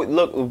 Oh,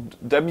 look,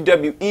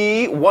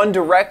 WWE, One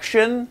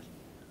Direction.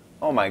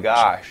 Oh my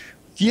gosh.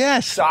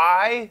 Yes.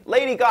 Psy,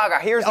 Lady Gaga.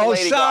 Here's the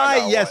Lady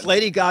Gaga. Yes, one.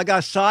 Lady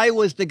Gaga. Psy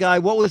was the guy.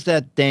 What was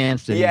that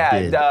dance that he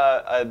did?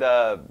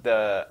 the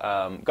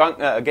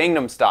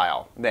Gangnam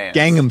Style dance.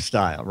 Gangnam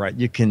Style, right?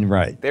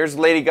 There's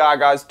Lady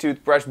Gaga's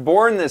toothbrush.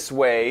 Born This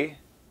Way.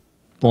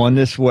 Born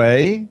This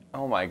Way.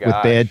 Oh my God.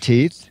 With bad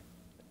teeth.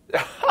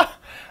 Look at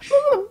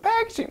the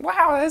packaging.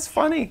 Wow, that's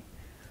funny.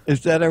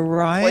 Is that a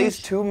right? Plays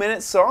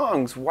 2-minute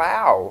songs.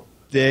 Wow.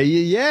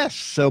 Yes.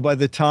 So by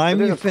the time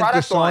you finish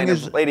the song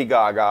is Lady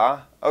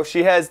Gaga. Oh,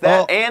 she has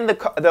that and the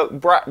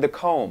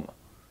comb,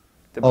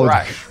 the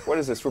brush. What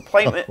is this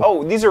replacement?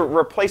 Oh, these are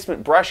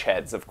replacement brush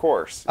heads, of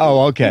course.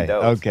 Oh,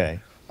 okay.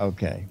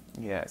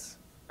 Yes.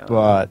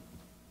 But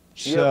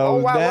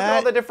so wow! that, look at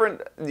all the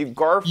different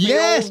Garfield.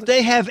 Yes,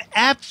 they have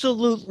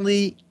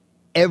absolutely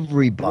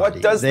everybody. What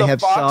does the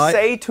fox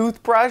say?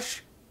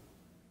 Toothbrush.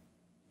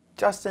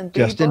 Justin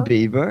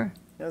Bieber.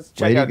 Let's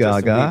check out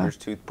Gaga. Justin Bieber's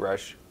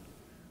toothbrush.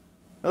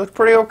 It looks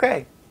pretty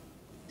okay.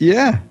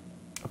 Yeah.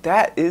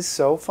 That is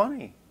so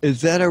funny.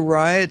 Is that a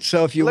riot?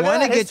 So if you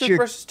want to get your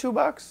toothbrush is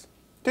 $2,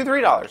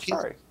 $3.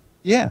 Sorry.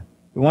 Yeah,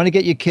 you want to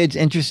get your kids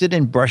interested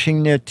in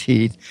brushing their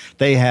teeth.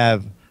 They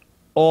have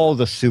all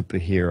the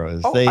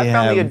superheroes. Oh, I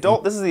found the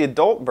adult. This is the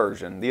adult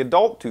version. The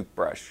adult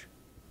toothbrush.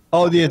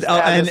 Oh, add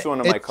this one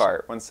to my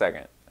cart. 1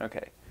 second.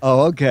 Okay.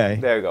 Oh, okay.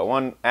 There you go.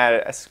 One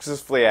added,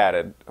 successfully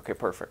added. Okay,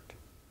 perfect.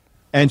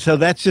 And so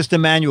that's just a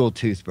manual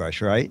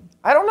toothbrush, right?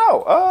 I don't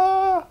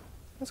know.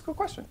 That's a good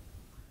question.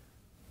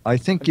 I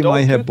think you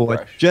might have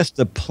bought just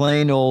a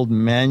plain old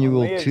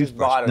manual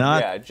toothbrush.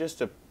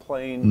 Just a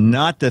plain.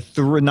 Not the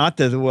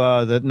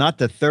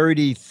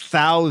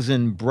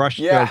 30,000 brush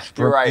strokes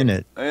per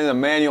minute. And a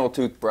manual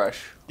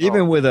toothbrush.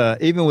 Even with a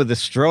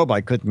strobe,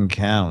 I couldn't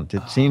count.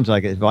 It seems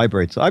like it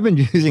vibrates. I've been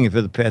using it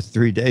for the past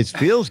 3 days.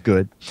 Feels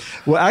good.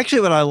 Well,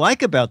 actually, what I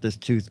like about this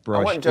toothbrush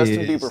I want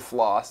Justin Bieber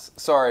floss.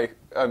 Sorry.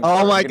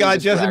 Oh my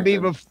God, Justin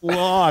Bieber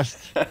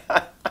floss.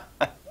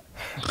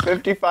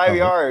 55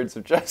 yards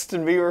of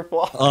Justin Bieber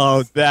floss.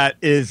 Oh, that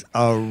is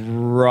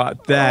a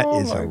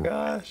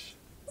gosh.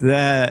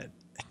 That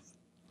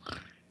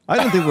I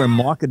don't think we're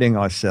marketing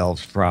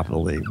ourselves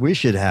properly. We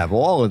should have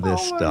all of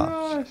this stuff.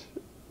 Gosh.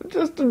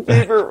 Justin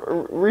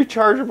Bieber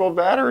rechargeable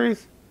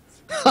batteries.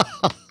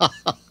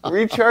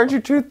 Recharge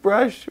your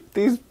toothbrush with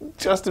these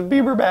Justin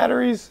Bieber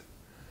batteries.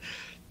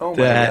 Oh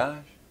my gosh.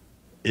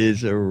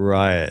 Is a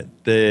riot.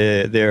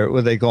 They're what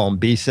do they call them?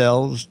 B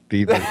cells?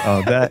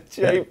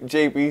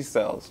 JB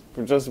cells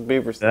for Justin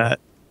Bieber cells.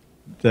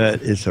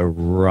 That is a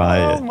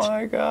riot. Oh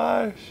my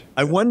gosh.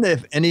 I wonder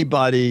if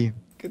anybody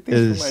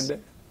is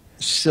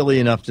silly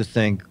enough to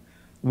think,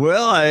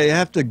 well, I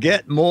have to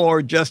get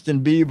more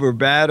Justin Bieber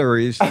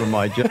batteries for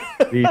my Justin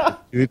Bieber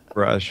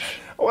toothbrush.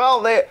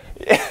 Well,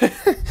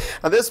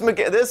 this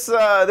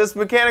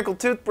mechanical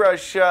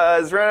toothbrush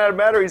has run out of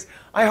batteries.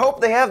 I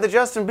hope they have the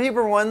Justin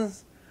Bieber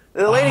ones.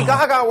 The Lady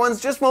Gaga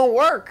ones just won't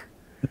work.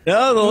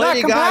 No, the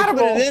Lady Gaga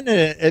put it in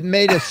it. It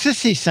made a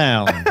sissy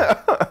sound.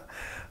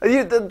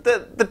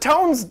 The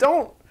tones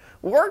don't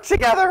work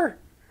together.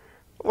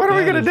 What are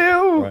we going to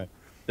do? Right.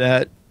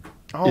 That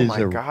oh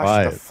my gosh,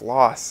 riot. The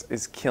floss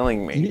is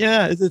killing me.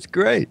 Yeah, it's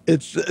great.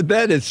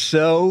 That is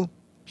so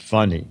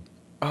funny.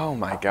 Oh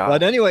my God.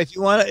 But anyway,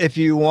 if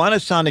you want a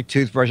sonic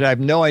toothbrush, I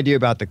have no idea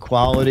about the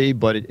quality,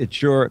 but it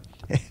sure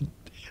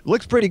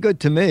looks pretty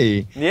good to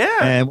me. Yeah.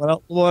 And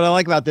what I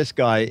like about this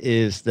guy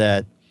is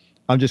that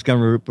I'm just going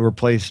to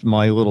replace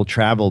my little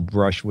travel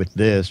brush with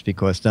this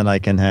because then I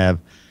can have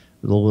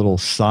the little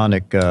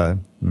sonic.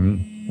 Can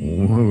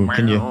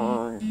you?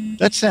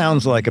 That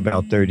sounds like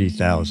about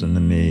 30,000 to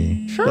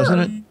me. Sure. Doesn't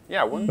it?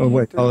 Yeah. One, oh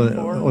wait.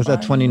 Was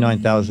that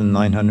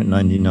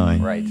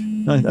 29,999? Right.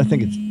 No, I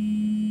think it's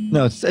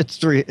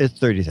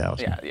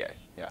 30,000. Yeah.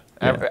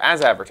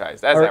 As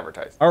advertised. I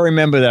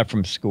remember that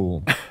from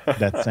school.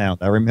 That sound.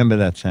 I remember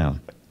that sound.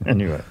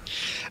 Anyway,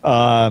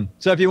 so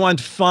if you want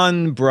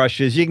fun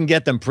brushes, you can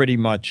get them pretty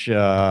much most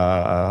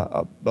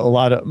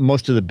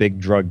of the big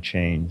drug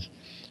chains.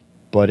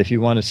 But if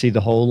you want to see the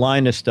whole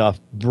line of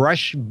stuff,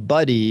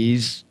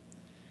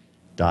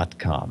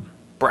 brushbuddies.com.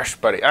 Brush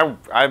Buddy.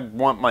 I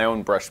want my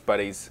own Brush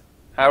Buddies.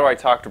 How do I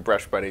talk to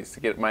Brush Buddies to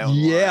get my own?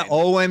 Yeah,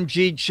 line?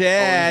 OMG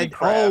Chad.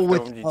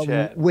 OMG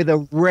Chad. With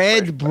a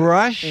red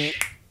brush.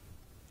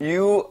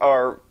 You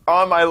are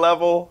on my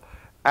level,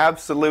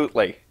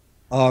 absolutely.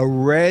 A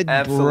red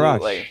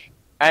brush.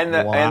 And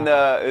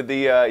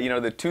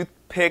the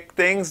toothpick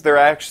things, they're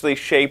actually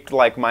shaped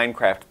like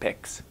Minecraft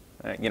picks.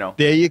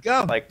 There you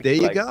go. There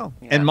you go.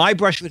 Yeah. And my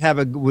brush would have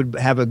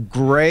a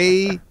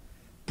gray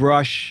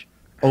brush,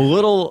 a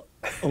little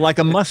like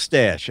a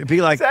mustache. It'd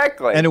be like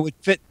exactly, and it would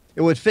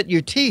fit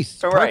your teeth.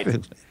 Perfectly.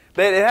 Right.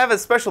 They have a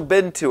special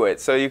bend to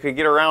it, so you could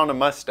get around a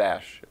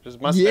mustache.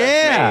 Just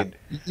mustache made.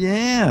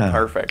 Yeah.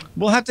 Perfect.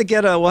 We'll have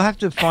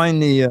to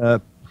find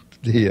the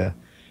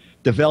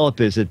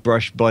developers at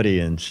Brush Buddy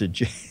and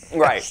suggest.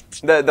 Right.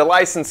 The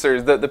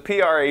licensors, the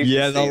PR agency.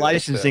 Yeah, the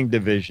licensing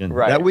division.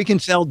 Right. That we can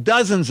sell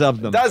dozens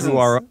of them through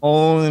our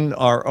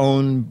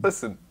own.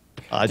 Listen,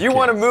 podcast. Do you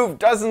want to move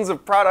dozens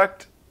of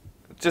product?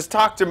 Just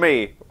talk to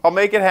me. I'll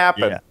make it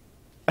happen.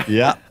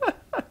 Yeah.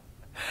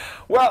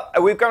 Well,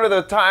 we've come to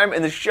the time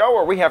in the show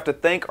where we have to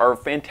thank our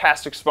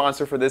fantastic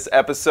sponsor for this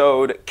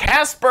episode,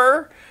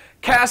 Casper.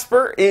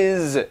 Casper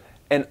is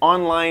an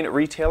online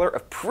retailer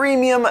of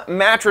premium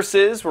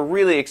mattresses. We're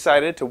really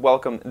excited to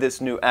welcome this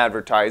new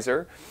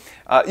advertiser.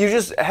 You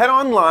just head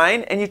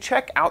online and you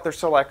check out their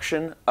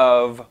selection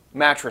of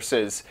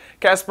mattresses.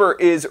 Casper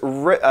is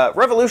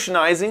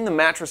revolutionizing the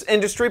mattress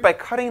industry by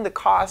cutting the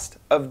cost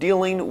of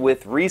dealing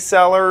with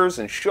resellers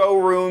and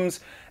showrooms,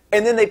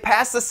 and then they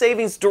pass the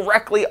savings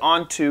directly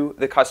onto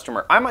the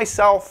customer. I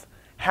myself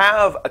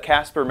have a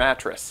Casper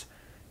mattress.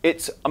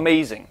 It's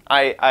amazing.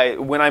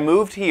 When I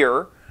moved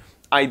here,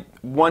 I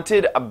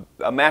wanted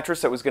a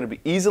mattress that was going to be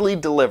easily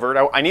delivered.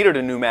 I needed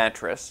a new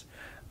mattress.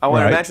 I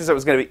wanted a mattress that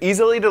was going to be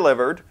easily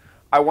delivered.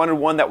 I wanted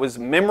one that was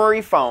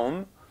memory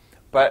foam,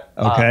 but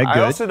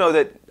I also know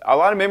that a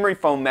lot of memory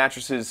foam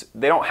mattresses,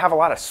 they don't have a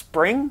lot of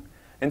spring,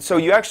 and so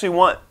you actually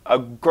want a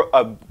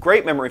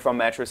great memory foam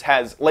mattress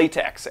has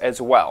latex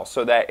as well,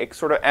 so that it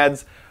sort of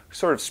adds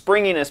sort of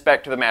springiness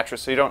back to the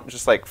mattress, so you don't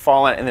just like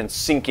fall on it and then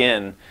sink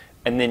in,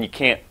 and then you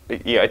can't,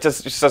 it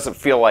just doesn't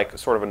feel like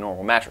sort of a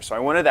normal mattress. So I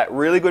wanted that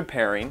really good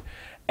pairing,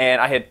 and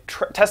I had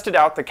tested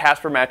out the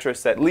Casper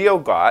mattress that Leo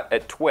got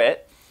at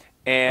Twit,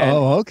 and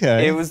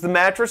it was the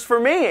mattress for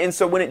me. And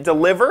so when it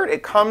delivered,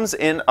 it comes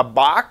in a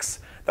box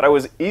that I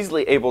was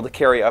easily able to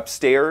carry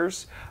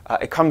upstairs.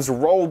 It comes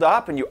rolled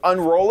up, and you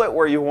unroll it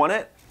where you want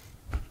it.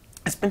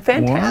 It's been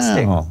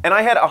fantastic. Wow. And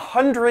I had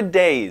 100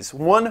 days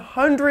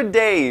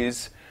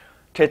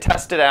to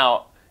test it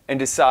out and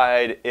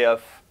decide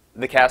if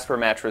the Casper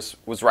mattress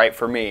was right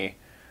for me.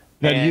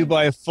 Now, did you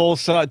buy a full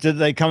size? Did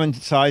they come in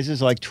sizes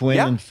like twin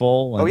and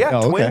full? And,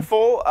 twin,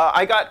 full.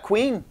 I got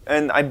queen,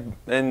 and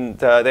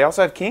they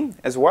also have king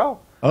as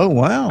well. Oh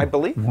wow! I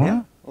believe. Wow.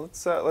 Yeah.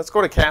 Let's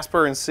go to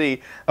Casper and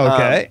see.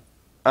 Okay.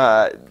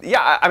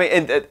 Yeah, I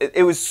mean,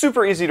 it was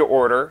super easy to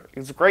order. It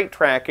was great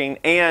tracking,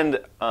 and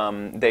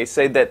they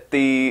say that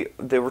the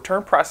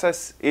return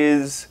process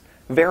is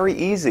very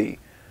easy.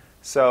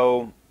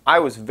 So I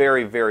was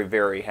very, very,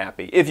 very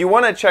happy. If you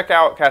want to check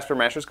out Casper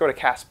mattress, go to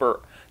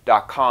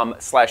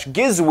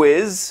casper.com/Giz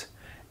Wiz,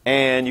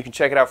 and you can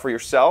check it out for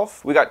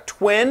yourself. We got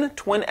twin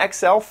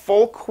XL,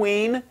 full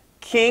queen,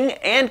 king,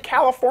 and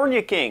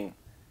California king.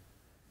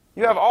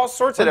 You have all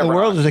sorts of different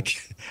options. The world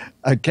is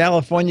a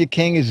California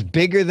king is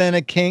bigger than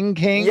a king?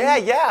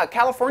 Yeah.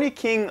 California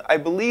king, I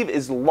believe,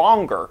 is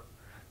longer.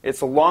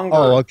 It's longer.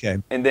 Oh, okay.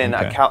 And then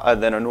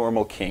than a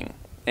normal king,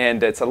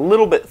 and it's a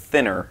little bit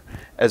thinner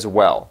as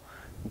well.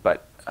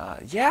 But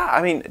yeah,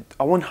 I mean,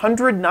 a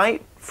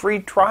 100-night free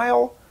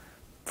trial,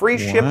 free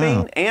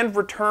shipping and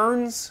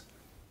returns.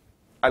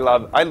 I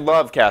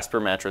love Casper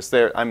mattress.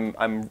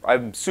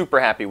 I'm super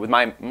happy with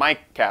my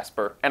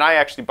Casper, and I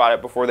actually bought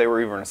it before they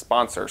were even a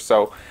sponsor.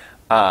 So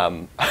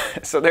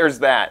so there's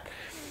that.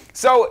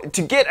 So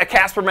to get a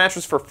Casper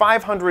mattress for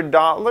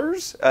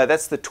 $500,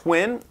 that's the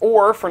twin,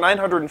 or for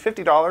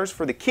 $950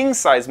 for the king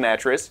size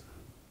mattress.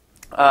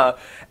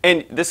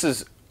 And this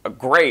is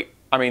great.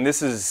 I mean,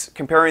 this is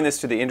comparing this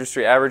to the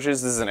industry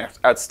averages. This is an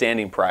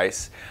outstanding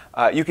price.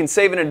 You can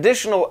save an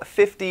additional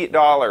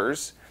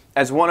 $50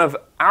 as one of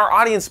our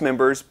audience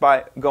members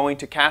by going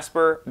to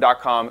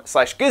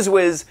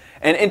casper.com/GizWiz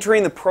and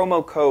entering the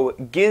promo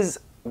code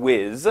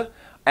GizWiz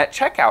at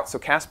checkout. So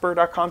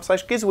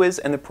casper.com/GizWiz,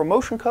 and the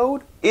promotion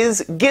code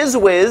is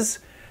GizWiz.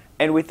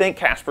 And we thank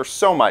Casper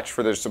so much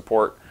for their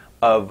support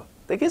of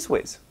the Giz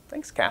Wiz.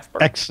 Thanks,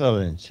 Casper.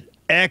 Excellent.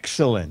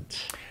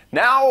 Excellent.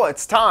 Now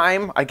it's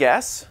time, I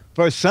guess,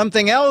 for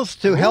something else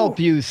to help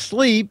you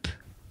sleep.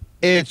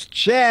 It's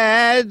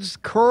Chad's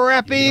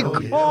Crappy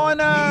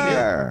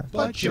Corner.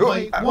 But you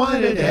might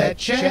want it at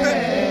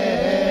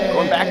Chad.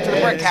 Going back to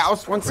the brick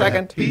house. 1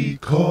 second. Crappy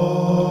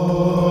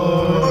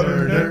Corner.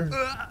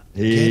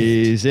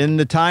 He's in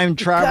the time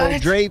travel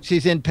drapes.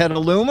 He's in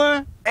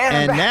Petaluma.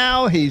 And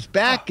now he's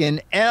back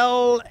in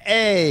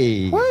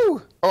L.A.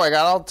 Woo! Oh, I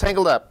got all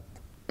tangled up.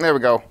 There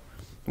we go.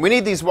 We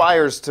need these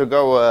wires to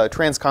go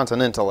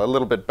transcontinental a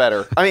little bit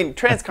better. I mean,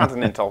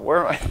 transcontinental. Where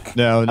am I?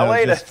 No,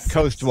 just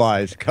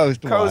coastwise.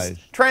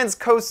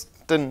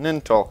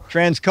 Transcontinental.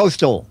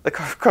 Transcoastal. The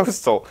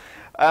coastal.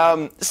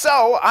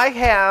 So I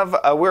have.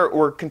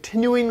 We're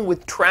continuing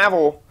with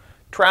travel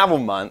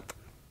month.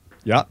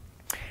 Yeah.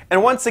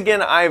 And once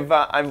again, I've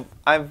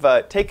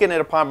taken it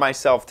upon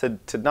myself to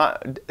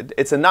not.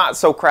 It's a not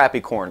so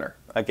crappy corner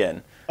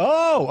again.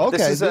 Oh,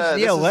 okay.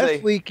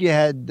 Last week you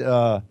had.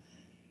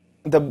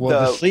 The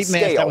sleep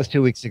mask, that was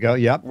 2 weeks ago,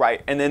 yep.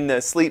 Right, and then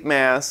the sleep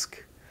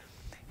mask.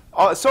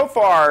 So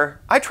far,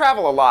 I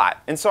travel a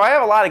lot, and so I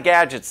have a lot of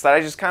gadgets that I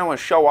just kind of want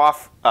to show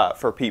off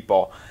for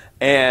people.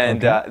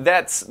 And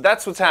that's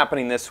what's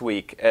happening this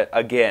week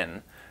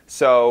again.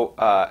 So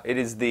it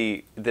is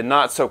the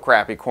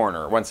not-so-crappy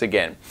corner, once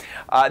again.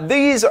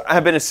 These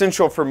have been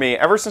essential for me.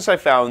 Ever since I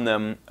found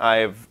them,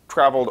 I've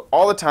traveled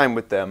all the time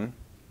with them.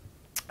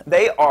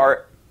 They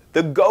are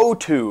the Go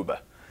Tube.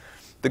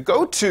 The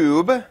Go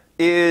Tube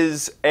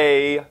is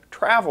a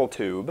travel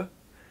tube,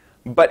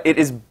 but it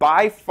is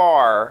by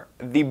far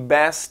the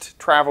best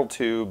travel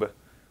tube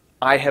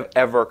I have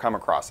ever come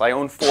across. I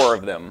own 4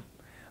 of them.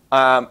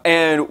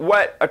 And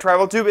what a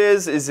travel tube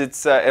is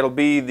it'll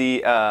be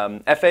the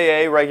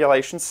FAA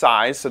regulation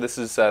size. So this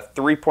is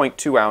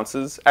 3.2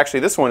 ounces. Actually,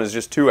 this one is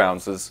just 2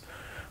 ounces.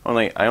 I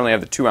only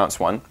have the 2-ounce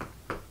one.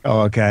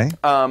 Oh, okay.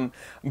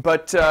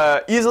 But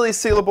easily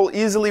sealable,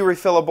 easily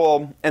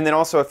refillable, and then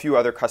also a few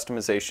other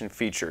customization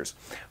features.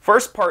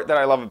 First part that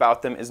I love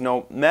about them is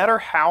no matter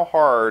how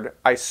hard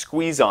I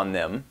squeeze on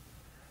them,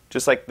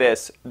 just like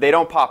this, they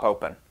don't pop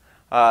open.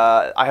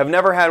 I have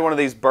never had one of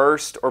these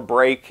burst or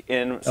break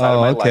inside of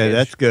my luggage. Okay,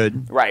 that's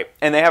good. Right,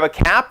 and they have a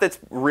cap that's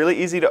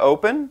really easy to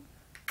open.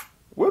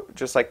 Whoop,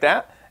 just like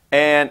that.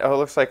 And it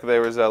looks like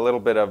there was a little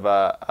bit of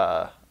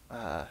the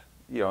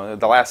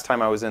last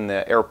time I was in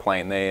the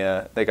airplane,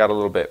 they got a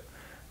little bit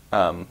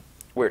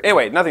weird.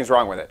 Anyway, nothing's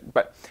wrong with it,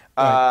 but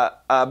yeah,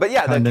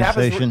 the cap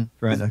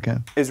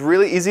is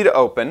really easy to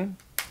open.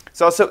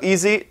 It's also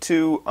easy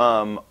to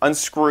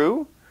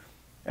unscrew,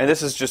 and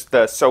this is just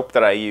the soap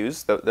that I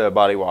use, the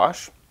body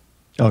wash.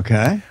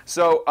 Okay.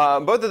 So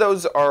both of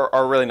those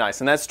are really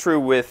nice, and that's true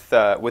with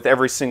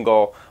every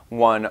single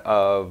one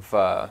of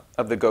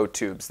the Go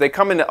Tubes. They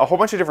come in a whole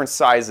bunch of different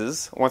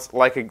sizes.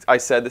 Like I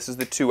said, this is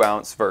the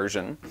 2-ounce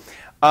version.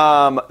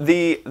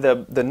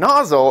 The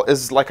nozzle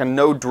is like a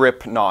no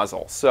drip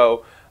nozzle.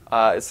 So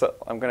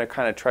I'm going to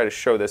kind of try to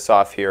show this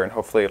off here, and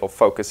hopefully it'll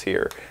focus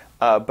here.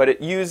 But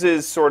it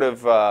uses sort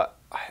of I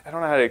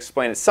don't know how to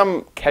explain it.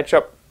 Some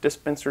ketchup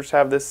dispensers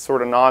have this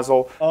sort of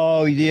nozzle.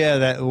 Oh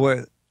yeah,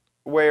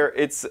 where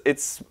it's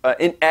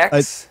in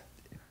X.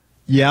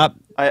 Yep.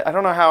 I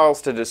don't know how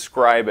else to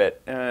describe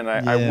it, and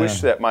I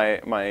wish that my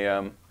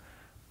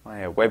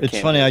webcam. It's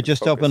funny. I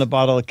just opened a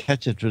bottle of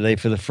ketchup today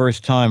for the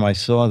first time. I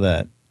saw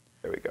that.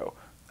 There we go.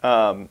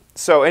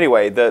 So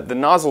anyway, the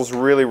nozzle's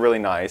really, really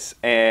nice,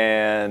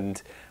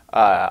 and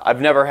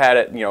I've never had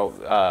it,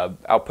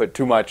 output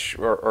too much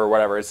or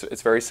whatever.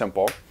 It's very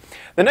simple.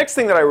 The next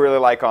thing that I really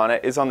like on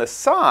it is on the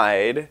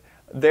side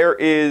there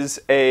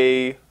is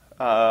a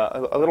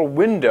little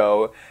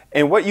window,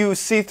 and what you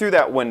see through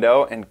that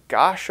window, and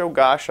gosh, oh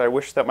gosh, I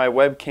wish that my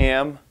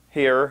webcam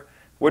here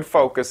would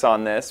focus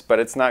on this, but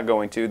it's not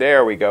going to.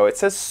 There we go. It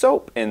says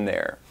soap in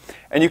there.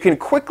 And you can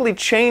quickly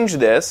change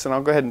this, and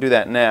I'll go ahead and do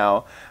that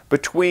now,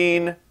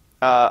 between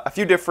a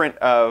few different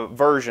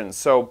versions.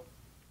 So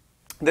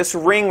this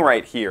ring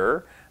right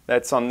here,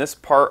 that's on this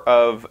part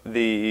of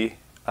the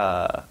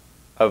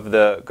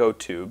Go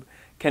tube,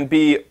 can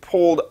be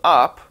pulled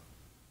up,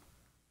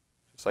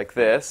 just like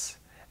this,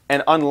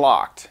 and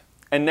unlocked.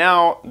 And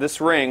now this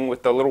ring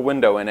with the little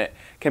window in it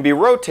can be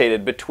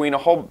rotated between a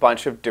whole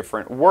bunch of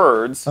different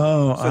words,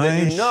 so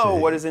that you know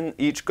what is in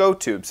each Go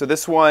tube. So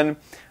this one,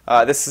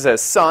 this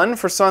says sun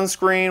for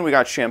sunscreen. We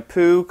got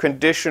shampoo,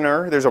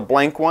 conditioner. There's a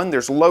blank one.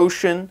 There's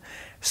lotion,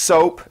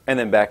 soap, and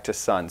then back to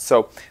sun.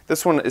 So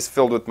this one is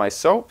filled with my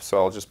soap, so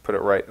I'll just put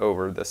it right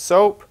over the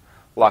soap,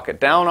 lock it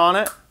down on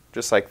it,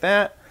 just like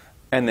that,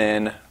 and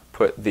then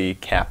put the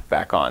cap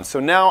back on.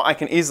 So now I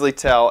can easily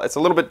tell. It's a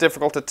little bit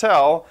difficult to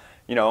tell.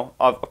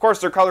 Of course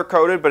they're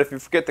color-coded, but if you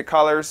forget the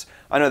colors,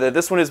 I know that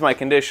this one is my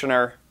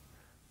conditioner,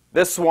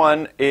 this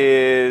one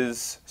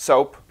is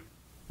soap,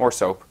 more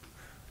soap,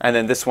 and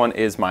then this one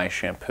is my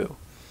shampoo.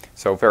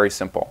 So very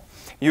simple.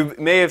 You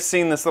may have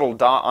seen this little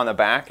dot on the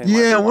back. And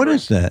yeah, what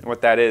is that?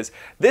 What that is.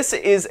 This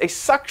is a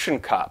suction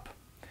cup.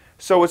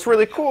 So what's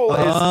really cool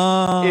is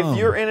if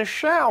you're in a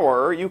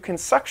shower, you can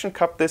suction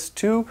cup this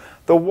to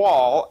the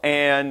wall,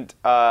 and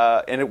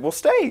it will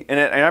stay. And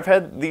I've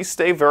had these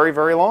stay very,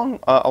 very long,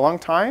 a long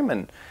time,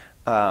 and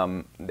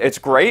it's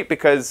great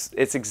because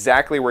it's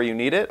exactly where you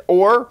need it.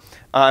 Or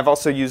I've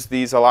also used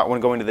these a lot when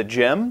going to the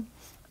gym,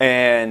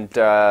 and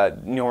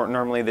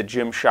normally the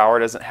gym shower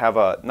doesn't have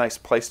a nice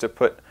place to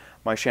put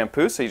my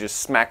shampoo, so you just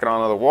smack it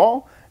onto the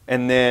wall,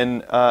 and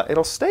then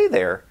it'll stay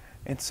there.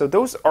 And so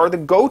those are the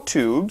Go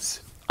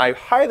tubes. I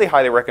highly,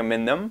 highly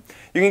recommend them.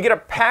 You can get a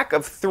pack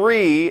of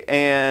 3,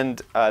 and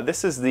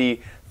this is the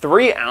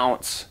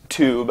 3-ounce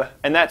tube,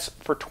 and that's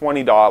for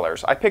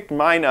 $20. I picked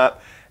mine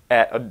up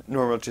at a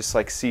normal, just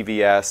like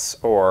CVS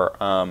or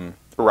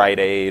Rite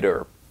Aid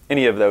or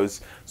any of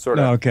those sort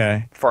of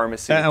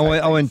pharmacy.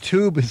 And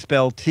tube is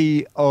spelled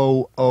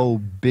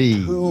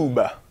T-O-O-B. Tube.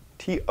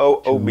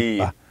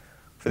 T-O-O-B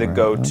for the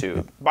Go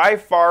tube. By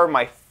far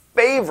my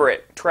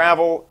favorite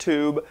travel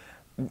tube.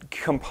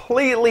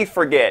 Completely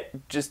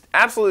just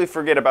absolutely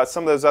forget about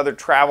some of those other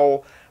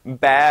travel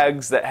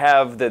bags that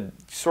have the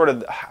sort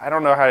of, I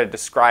don't know how to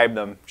describe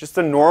them, just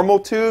the normal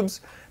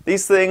tubes.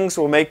 These things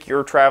will make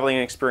your traveling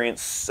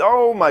experience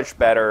so much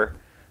better.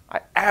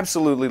 I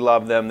absolutely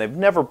love them. They've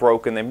never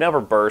broken, they've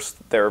never burst.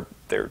 They're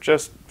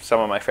just some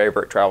of my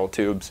favorite travel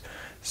tubes.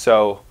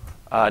 So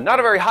not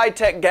a very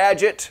high-tech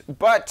gadget,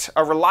 but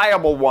a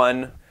reliable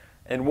one,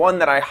 and one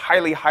that I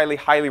highly, highly,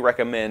 highly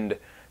recommend.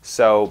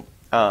 So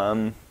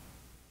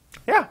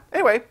yeah,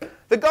 anyway,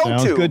 the Go tube.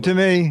 Sounds good to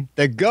me.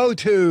 The Go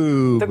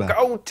tube. The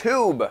Go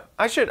tube.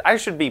 I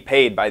should be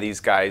paid by these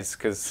guys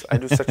because I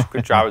do such a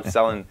good job of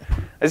selling.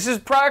 It's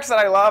just products that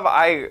I love.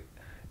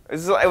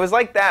 It was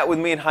like that with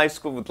me in high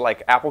school with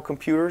like Apple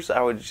computers. I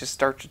would just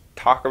start to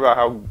talk about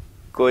how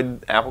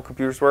good Apple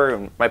computers were,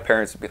 and my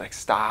parents would be like,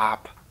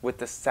 "Stop with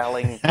the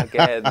selling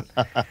again."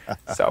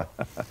 So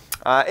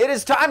it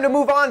is time to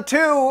move on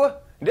to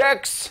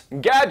Dick's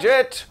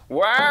Gadget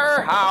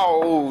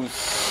Warehouse.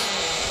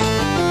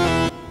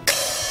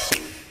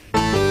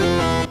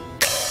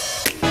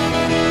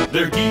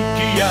 They're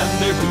geeky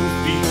and they're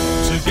goofy,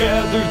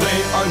 together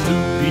they are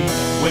loopy.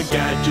 When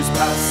gadgets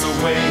pass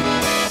away,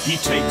 he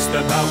takes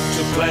them out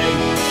to play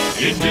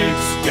in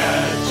Dick's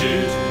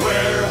Gadget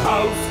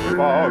Warehouse.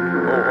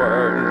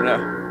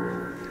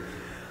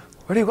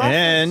 What do you want?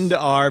 And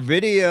our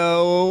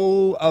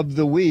video of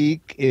the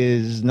week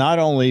is not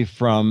only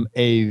from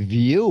a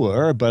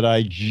viewer, but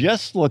I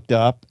just looked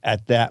up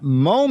at that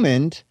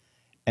moment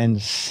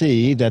and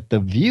see that the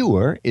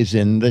viewer is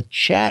in the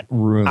chat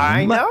room.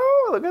 I know.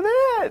 Look at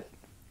that.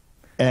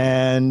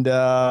 And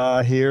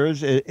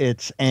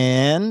it's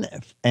Ann,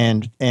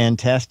 and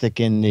Antastic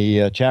in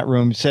the chat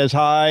room says,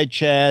 "Hi,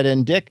 Chad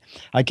and Dick.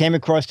 I came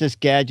across this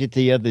gadget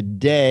the other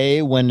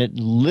day when it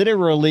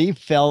literally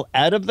fell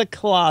out of the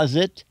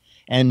closet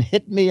and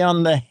hit me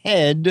on the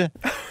head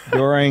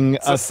during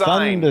a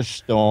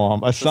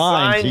thunderstorm." A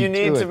sign you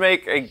need to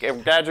make a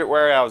Gadget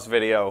Warehouse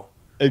video.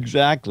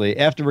 Exactly.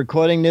 After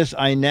recording this,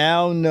 I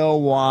now know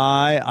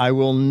why I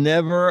will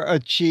never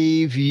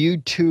achieve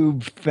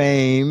YouTube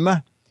fame.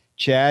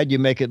 Chad, you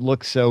make it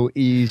look so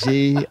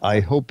easy.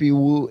 I hope you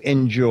will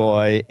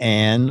enjoy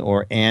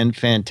Ann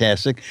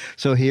Fantastic.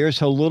 So here's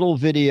her little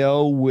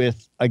video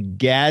with a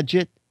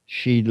gadget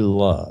she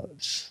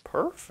loves.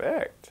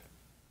 Perfect.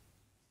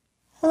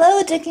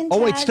 Dick and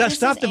Oh, Chad. wait,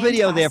 stop the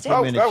video there for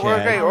a minute,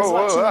 Chad.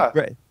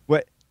 Okay.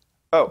 Right.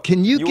 Oh,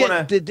 can you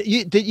get?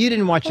 You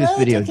didn't watch this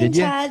video, Dick did and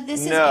you? Chad,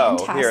 this is no.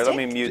 fantastic. Here, let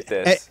me mute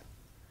this.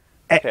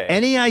 Okay.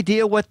 Any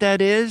idea what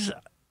that is?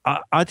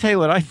 I'll tell you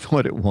what I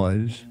thought it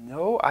was.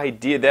 No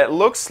idea. That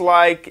looks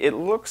like a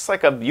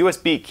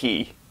USB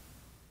key.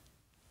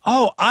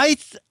 Oh, I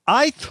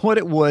thought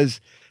it was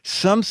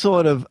some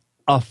sort of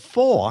a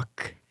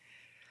fork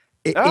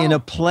in a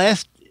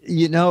plastic,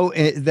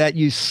 that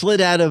you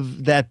slid out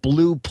of that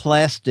blue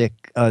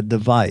plastic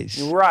device.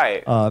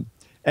 Right.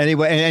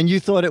 Anyway, and you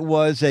thought it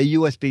was a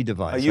USB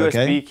device. A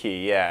USB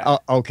key, yeah. Oh,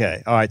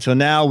 okay. All right. So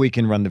now we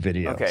can run the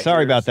video. Okay,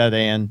 Sorry about that,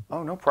 Ann.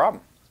 Oh, no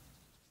problem.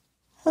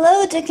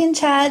 Hello, Dick and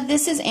Chad.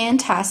 This is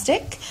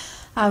Antastic.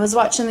 I was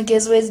watching the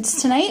Giz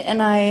Wiz tonight, and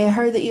I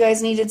heard that you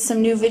guys needed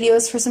some new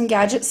videos for some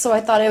gadgets, so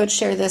I thought I would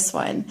share this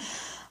one.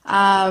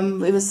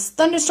 It was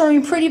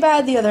thunderstorming pretty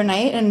bad the other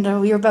night, and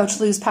we were about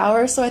to lose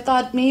power, so I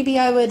thought maybe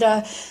I would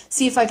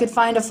see if I could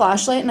find a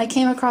flashlight, and I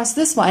came across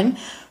this one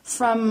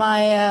from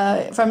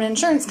an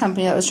insurance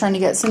company that was trying to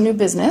get some new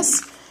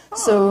business.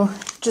 So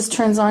it just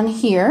turns on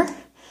here.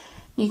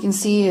 You can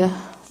see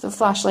the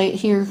flashlight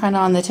here kind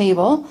of on the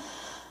table.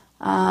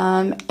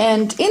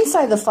 And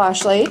inside the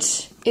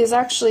flashlight is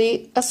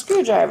actually a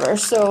screwdriver.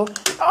 So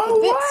the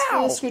bits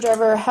for the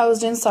screwdriver are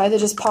housed inside. They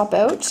just pop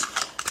out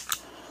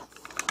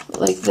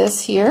like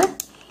this here.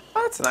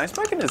 Oh, that's a nice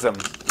mechanism.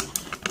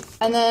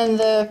 And then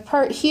the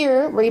part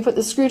here where you put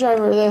the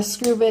screwdriver, the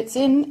screw bits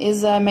in,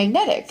 is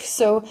magnetic.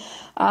 So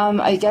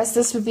I guess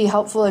this would be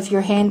helpful if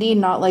you're handy,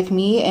 not like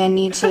me, and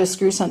need to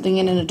screw something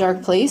in a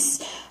dark place.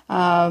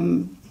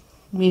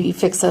 Maybe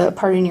fix a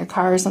part in your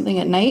car or something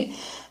at night.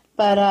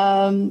 But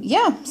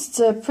yeah, it's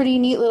a pretty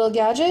neat little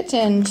gadget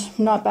and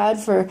not bad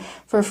for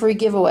a free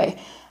giveaway.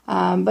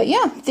 But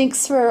yeah,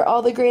 thanks for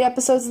all the great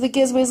episodes of the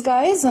Giz Wiz,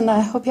 guys, and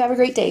I hope you have a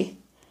great day.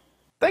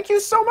 Thank you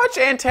so much,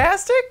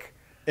 Antastic.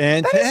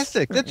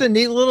 Fantastic. That's a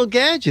neat little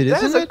gadget, isn't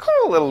it? That is a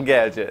cool little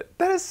gadget.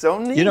 That is so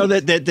neat. You know,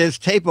 that there's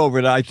tape over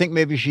it. I think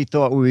maybe she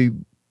thought we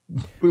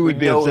would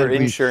be upset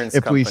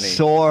if we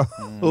saw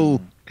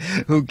who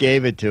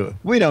gave it to her.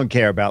 We don't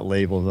care about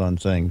labels on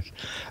things.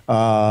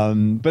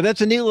 But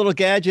that's a neat little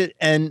gadget.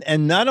 And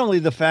not only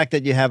the fact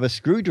that you have a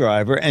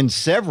screwdriver and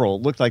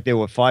several, looked like there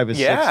were 5 or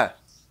 6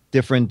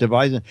 different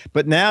devices,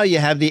 but now you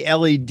have the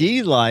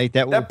LED light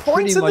that will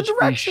pretty much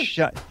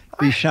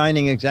be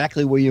shining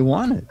exactly where you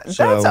want it.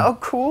 That's a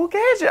cool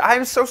gadget.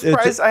 I'm so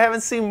surprised I haven't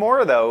seen more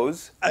of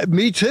those.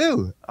 Me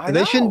too.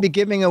 They shouldn't be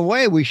giving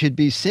away. We should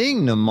be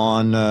seeing them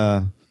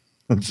on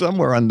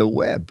somewhere on the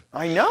web.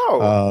 I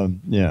know.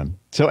 Yeah.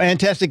 So,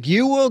 Antastic,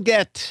 you will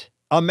get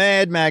a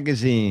Mad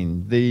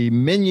magazine, the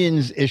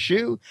Minions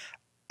issue,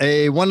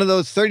 one of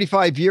those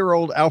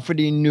 35-year-old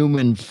Alfred E.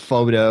 Newman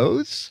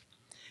photos.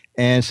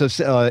 And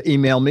so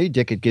email me,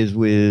 Dick at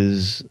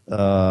GizWiz,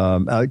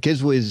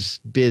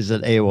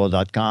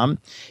 GizWizBiz@AOL.com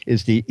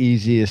is the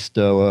easiest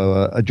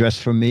address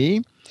for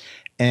me.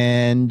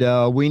 And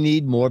we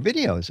need more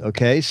videos,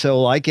 okay? So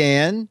like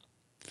Ann,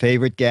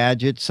 favorite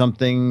gadget,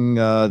 something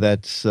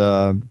that's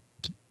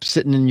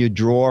sitting in your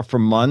drawer for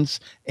months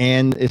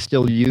and is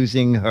still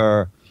using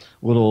her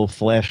little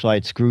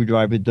flashlight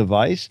screwdriver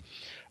device.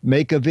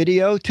 Make a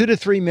video, 2 to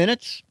 3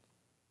 minutes.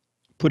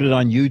 Put it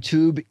on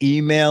YouTube.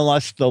 Email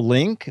us the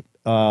link.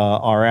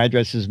 Our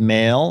address is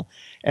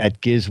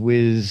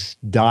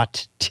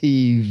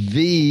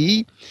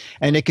mail@gizwiz.tv.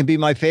 And it can be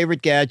my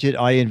favorite gadget.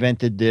 I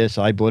invented this.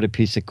 I bought a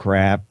piece of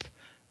crap.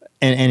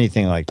 And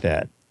anything like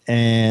that.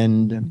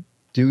 And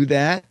do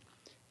that.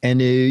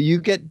 And you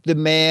get the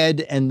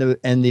Mad and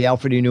the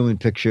Alfred E. Newman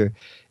picture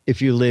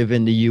if you live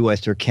in the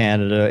U.S. or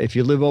Canada. If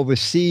you live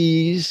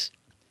overseas,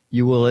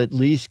 you will at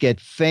least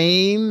get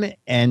fame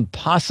and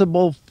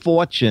possible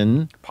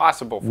fortune.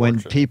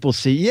 When people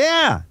see,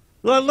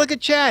 well, look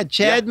at Chad.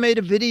 Chad made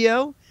a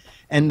video,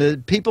 and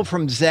the people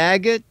from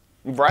Zagat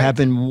have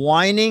been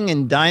whining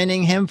and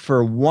dining him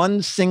for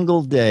one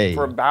single day.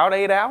 For about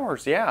 8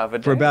 hours, of a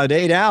day. For about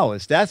 8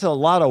 hours. That's a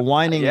lot of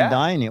whining and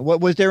dining. What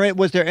was there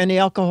any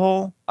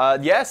alcohol?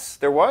 Yes,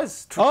 there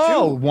was. Two.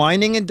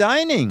 Whining and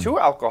dining. 2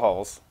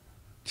 alcohols.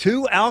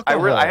 2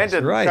 alcohols. I had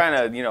to kind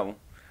of,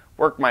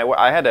 work my way.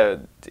 I had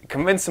to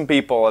convince some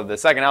people of the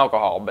second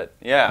alcohol, but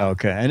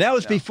Okay, and that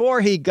was before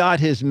he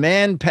got his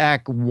Man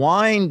Pack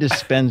wine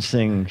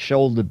dispensing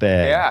shoulder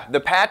bag. Yeah,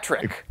 the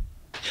Patrick.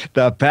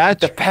 The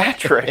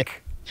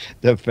Patrick.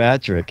 The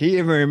Patrick. He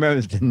even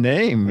remembers the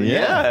name.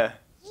 Yeah.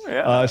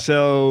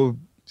 So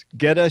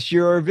get us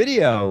your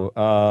video.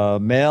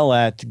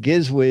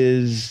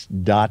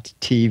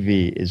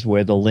 Mail@gizwiz.tv is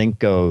where the link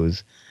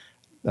goes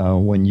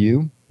when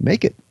you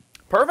make it.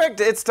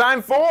 Perfect. It's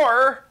time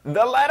for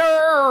the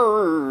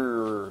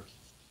letter.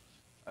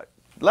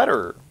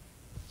 Letter.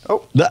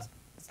 Oh,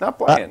 it's not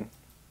playing.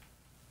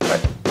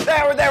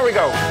 There we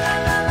go.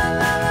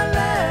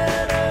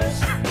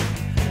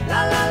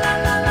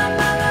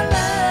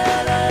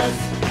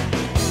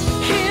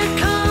 Here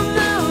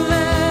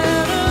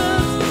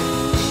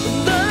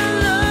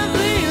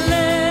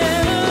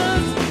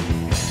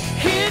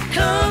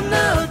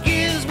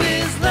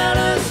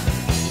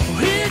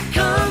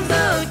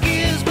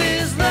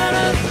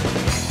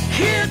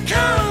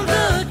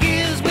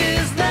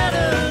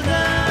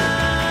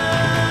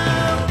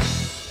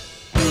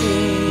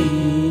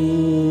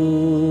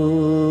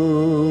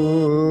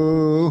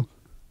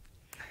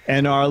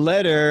And our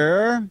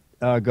letter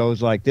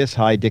goes like this.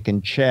 Hi, Dick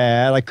and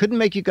Chad. I couldn't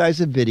make you guys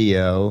a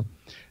video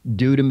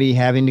due to me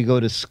having to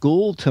go to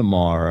school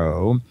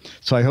tomorrow.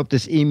 So I hope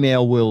this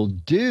email will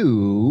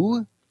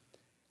do.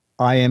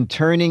 I am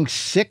turning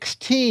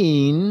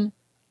 16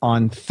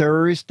 on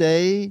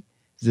Thursday,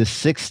 the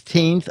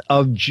 16th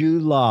of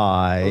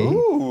July.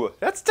 Ooh,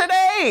 that's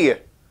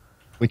today.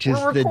 Which is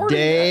the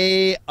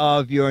day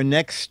of your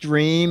next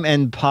stream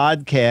and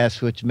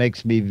podcast, which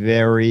makes me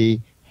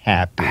very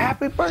happy.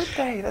 Happy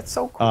birthday. That's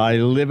so cool. I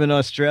live in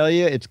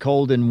Australia. It's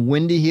cold and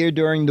windy here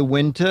during the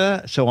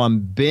winter, so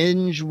I'm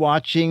binge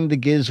watching the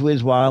Giz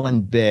Wiz while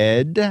in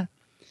bed.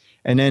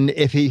 And then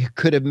if he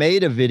could have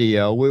made a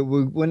video,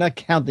 we're not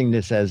counting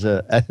this as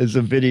a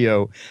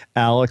video,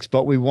 Alex,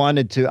 but we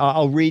wanted to.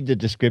 I'll read the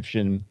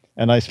description,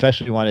 and I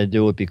especially wanted to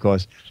do it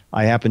because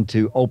I happened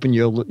to open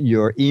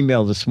your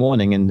email this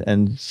morning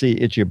and see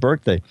it's your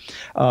birthday.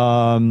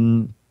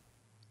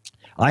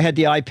 I had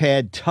the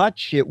iPad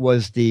Touch. It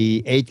was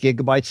the 8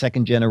 gigabyte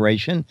second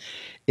generation.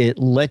 It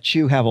lets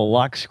you have a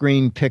lock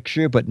screen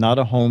picture, but not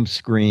a home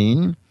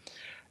screen.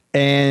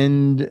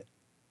 And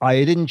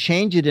I didn't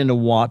change it in a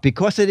while.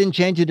 Because I didn't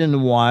change it in a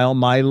while,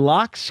 my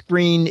lock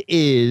screen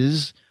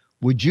is,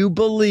 would you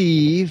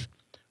believe,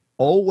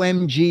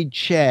 OMG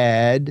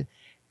Chad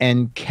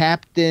and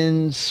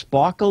Captain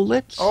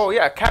Sparklets? Oh,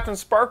 yeah, Captain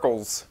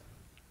Sparkles.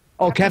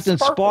 Oh, Captain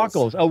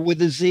Sparkles. Oh,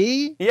 with a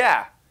Z?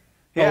 Yeah.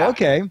 Oh,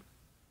 okay.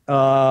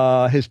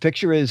 His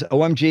picture is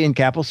OMG and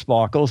Captain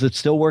Sparkles. It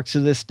still works to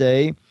this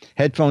day.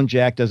 Headphone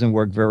jack doesn't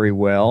work very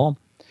well.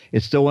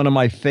 It's still one of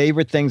my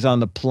favorite things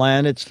on the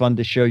planet. It's fun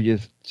to show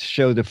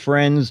the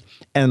friends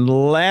and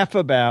laugh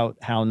about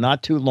how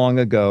not too long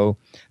ago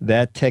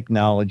that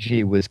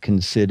technology was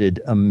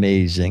considered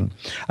amazing.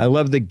 I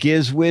love the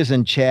Giz Wiz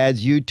and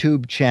Chad's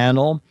YouTube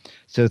channel.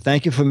 So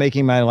thank you for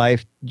making my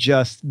life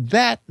just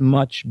that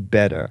much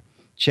better.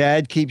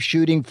 Chad, keep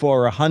shooting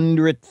for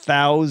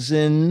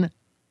 100,000,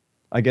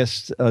 I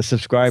guess,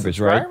 subscribers,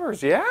 right?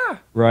 Subscribers, yeah.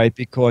 Right,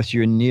 because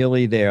you're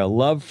nearly there.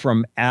 Love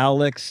from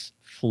Alex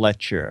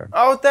Fletcher.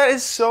 Oh, that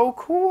is so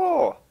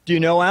cool. Do you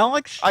know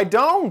Alex? I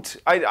don't.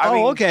 I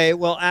mean, okay.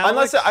 Well,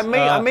 Alex,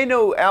 unless I may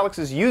know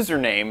Alex's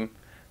username.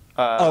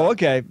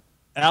 Okay.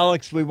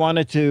 Alex, we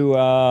wanted to.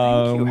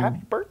 Thank you.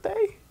 Happy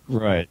birthday.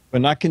 Right. We're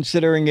not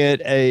considering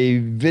it a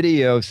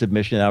video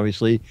submission,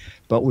 obviously,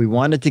 but we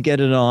wanted to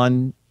get it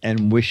on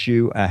and wish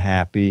you a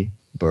happy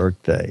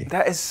birthday.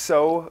 That is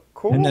so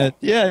cool. And neat.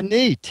 Yeah.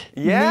 Neat,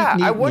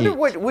 I wonder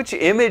neat. which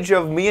image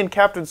of me and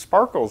Captain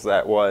Sparkles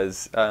that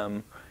was.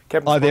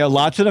 Are there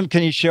lots of them?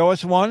 Can you show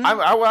us one?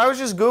 I was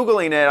just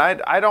Googling it.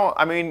 I don't.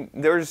 I mean,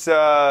 there's.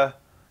 I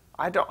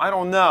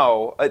don't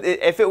know.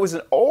 If it was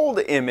an old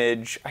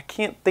image, I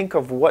can't think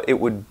of what it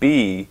would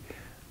be.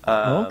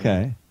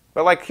 Okay.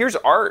 But like, here's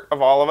art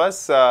of all of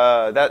us.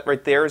 That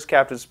right there is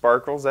Captain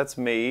Sparkles. That's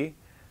me.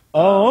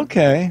 Oh,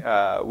 okay.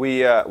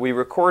 We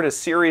record a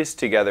series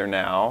together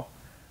now.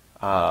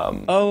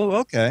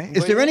 Okay.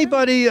 Is there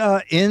anybody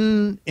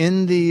in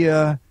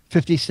the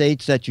 50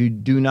 states that you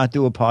do not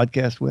do a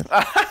podcast with?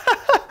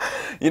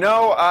 You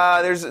know,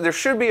 there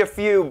should be a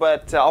few,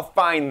 but I'll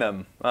find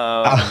them.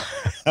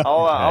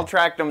 I'll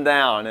track them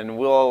down, and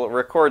we'll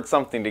record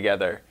something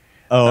together.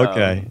 Oh,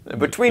 okay.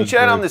 Between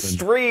Chat on the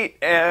Street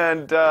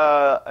and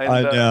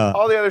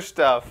all the other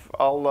stuff,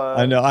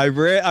 I know. I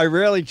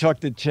rarely talk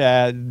to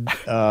Chad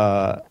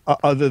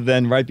other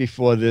than right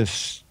before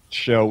this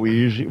show.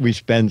 We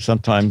spend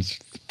sometimes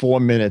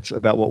 4 minutes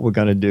about what we're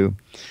going to do,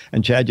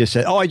 and Chad just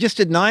said, "Oh, I just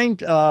did 9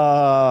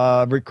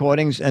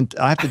 recordings, and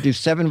I have to do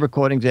 7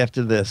 recordings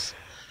after this."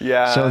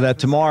 Yeah. So that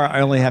tomorrow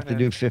I only have to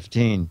do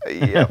 15.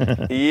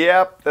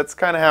 Yep. That's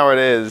kind of how it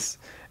is.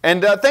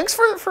 And thanks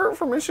for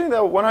mentioning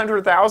the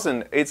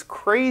 100,000. It's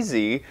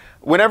crazy.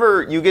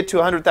 Whenever you get to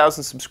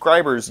 100,000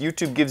 subscribers,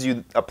 YouTube gives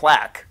you a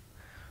plaque.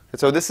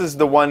 So this is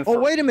the one for... Oh,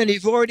 wait a minute.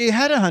 You've already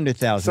had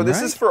 100,000, So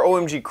this is for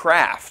OMG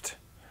Craft.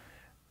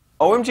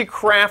 OMG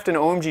Craft and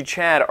OMG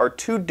Chad are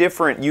 2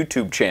 different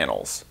YouTube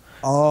channels.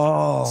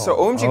 Oh, So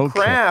OMG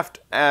Craft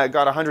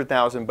got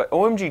 100,000, but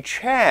OMG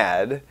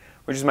Chad,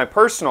 which is my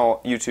personal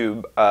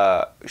YouTube,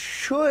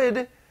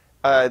 should...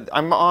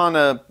 I'm on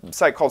a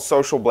site called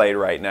Social Blade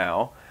right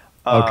now.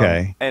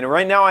 Okay. And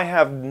right now I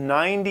have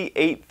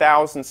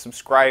 98,000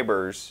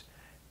 subscribers.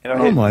 And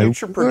I hit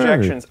future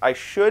projections. I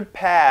should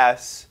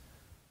pass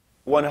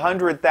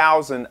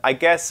 100,000, I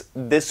guess,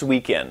 this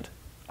weekend,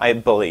 I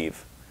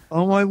believe.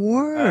 Oh, my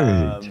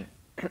word.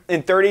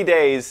 In 30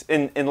 days,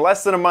 in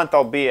less than a month,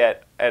 I'll be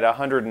at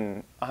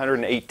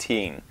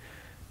 118.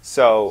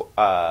 So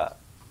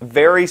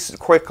very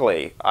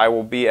quickly, I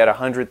will be at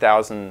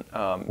 100,000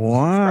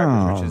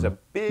 subscribers, which is a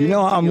big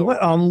deal.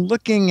 I'm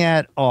looking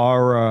at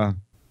our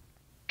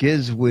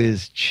Giz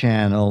Wiz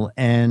channel,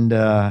 and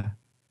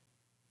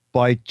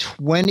by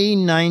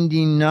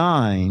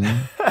 2099,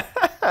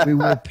 we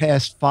will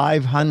pass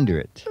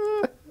 500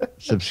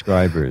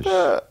 subscribers.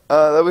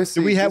 Let me see.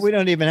 We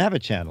don't even have a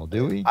channel,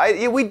 do we?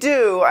 We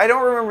do. I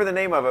don't remember the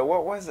name of it.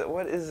 What was it?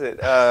 What is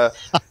it?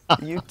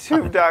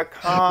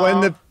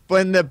 YouTube.com.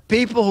 When the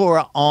people who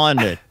are on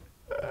it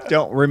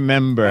don't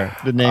remember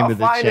the name of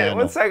the find channel.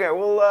 It. 1 second.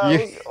 We'll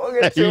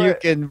get to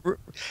it.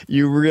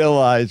 You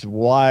realize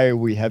why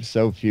we have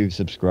so few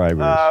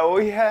subscribers.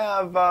 We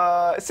have.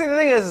 See, the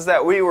thing is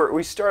that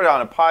we started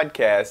on a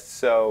podcast,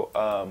 so.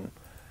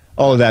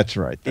 Oh, that's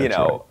right.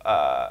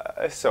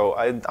 So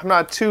I'm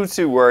not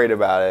too worried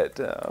about it.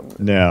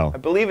 No. I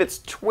believe it's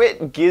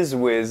Giz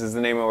Wiz is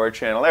the name of our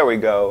channel. There we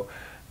go.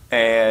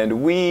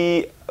 And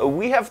we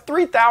have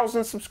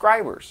 3,000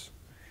 subscribers.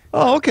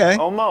 Oh, okay.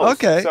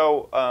 Almost. Okay.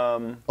 So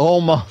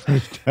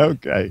almost.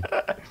 Okay.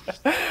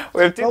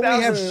 we have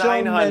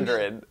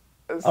 2,900.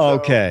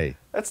 Okay.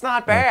 That's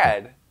not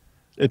bad. Okay.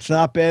 It's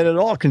not bad at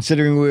all,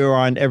 considering we were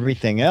on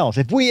everything else.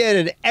 If we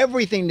added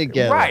everything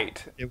together,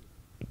 right,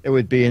 it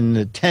would be in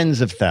the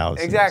tens of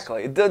thousands.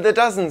 Exactly, the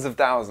dozens of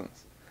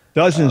thousands.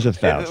 Dozens of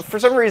thousands. For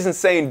some reason,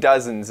 saying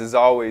dozens is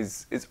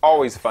always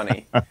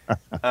funny.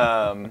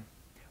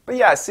 But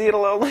yeah, see,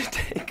 it'll only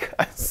take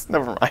us.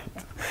 Never mind.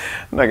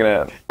 I'm not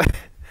gonna.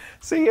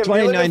 See,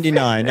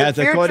 $20.99. That's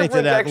according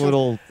to that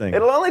little thing.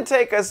 It'll only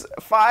take us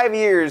 5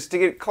 years to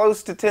get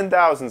close to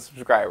 10,000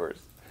 subscribers.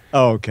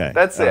 Oh, okay.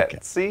 That's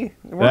it. See,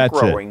 we're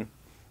growing.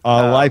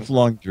 A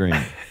lifelong dream.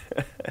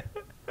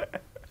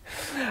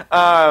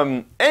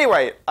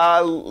 Anyway,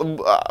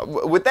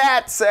 with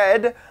that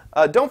said,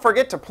 don't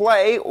forget to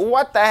play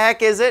What the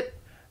Heck Is It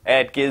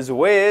at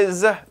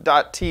gizwiz.tv.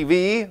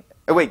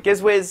 Wait,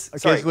 GizWiz.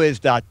 Sorry.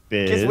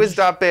 GizWiz.biz.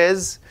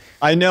 GizWiz.biz.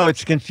 I know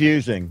it's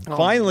confusing.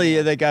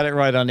 Finally, they got it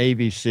right on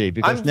ABC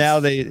because now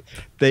they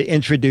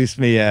introduced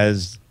me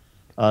as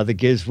the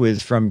Giz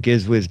Wiz from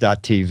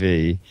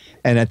GizWiz.tv,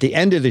 and at the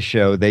end of the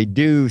show, they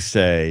do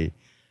say,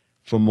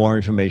 for more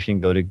information,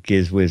 go to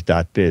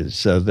GizWiz.biz.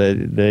 So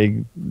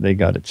they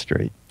got it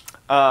straight.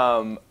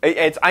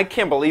 I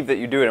can't believe that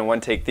you do it in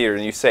one take theater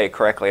and you say it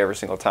correctly every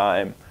single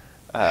time.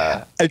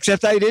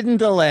 Except I didn't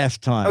the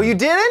last time. Oh, you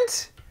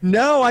didn't?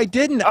 No, I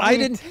didn't. I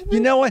didn't. You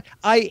know what?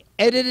 I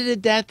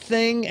edited that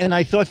thing, and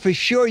I thought for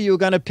sure you were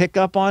going to pick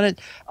up on it.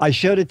 I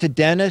showed it to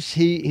Dennis.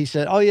 He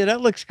said, "Oh yeah,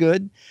 that looks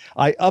good."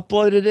 I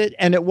uploaded it,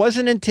 and it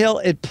wasn't until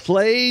it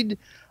played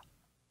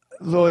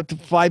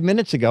 5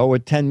 minutes ago or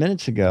 10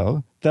 minutes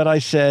ago that I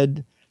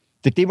said,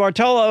 "Dick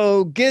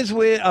Bartolo, Giz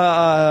Wiz,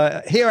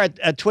 here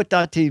at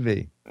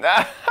twit.tv."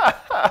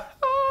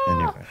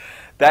 Anyway,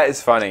 that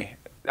is funny.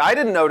 I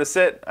didn't notice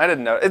it. I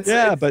didn't know.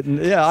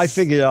 I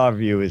figured our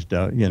viewers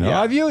don't.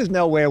 Our viewers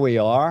know where we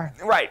are.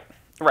 Right.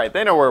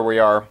 They know where we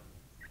are.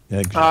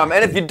 Exactly.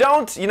 And if you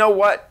don't, you know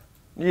what?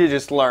 You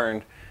just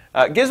learned.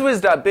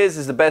 GizWiz.biz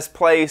is the best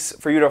place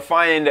for you to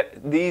find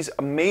these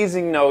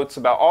amazing notes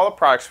about all the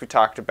products we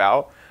talked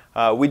about.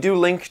 We do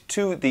link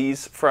to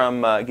these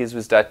from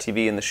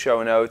GizWiz.tv in the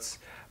show notes,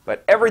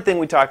 but everything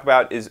we talk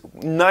about is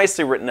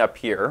nicely written up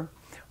here.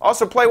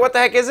 Also, play What the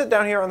Heck Is It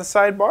down here on the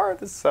sidebar.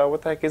 This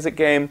What the Heck Is It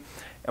game.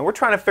 And we're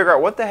trying to figure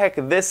out what the heck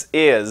this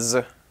is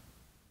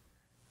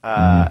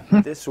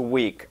this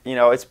week.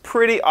 It's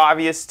pretty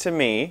obvious to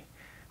me.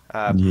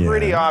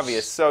 Pretty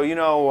obvious. So,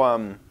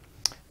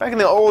 back in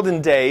the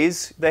olden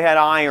days, they had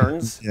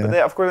irons. Yeah. But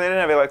of course, they didn't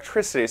have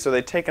electricity. So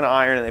they'd take an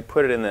iron and they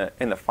put it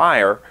in the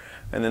fire.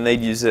 And then they'd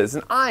use it as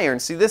an iron.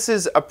 See, this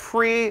is a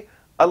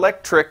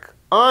pre-electric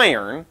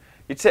iron.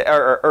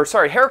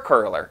 Hair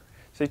curler.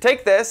 So you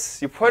take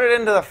this, you put it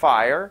into the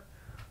fire,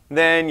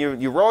 then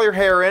you roll your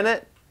hair in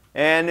it,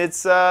 and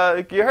it's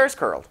your hair's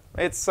curled.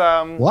 It's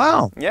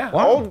wow. Yeah,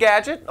 wow. old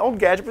gadget,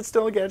 but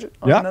still a gadget.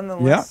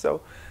 Nonetheless. Yeah.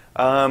 So,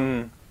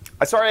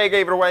 sorry I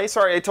gave it away.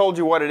 Sorry I told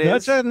you what it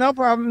is. That's no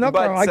problem. No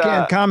problem. I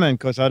can't comment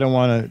because I don't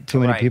want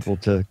too many people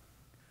to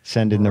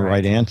send in the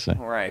right answer.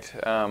 Right.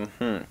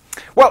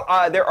 Well,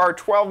 there are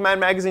 12 Mad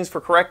magazines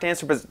for correct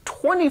answer, but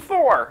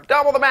 24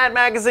 double the Mad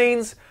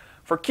magazines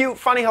for cute,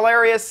 funny,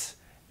 hilarious,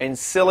 and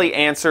silly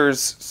answers.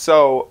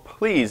 So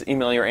please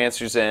email your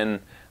answers in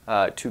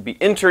to be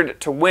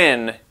entered to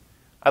win.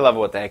 I love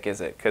What the Heck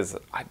Is It? Because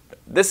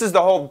this is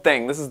the whole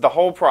thing. This is the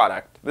whole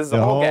product. This is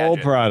the whole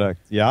gadget. Product.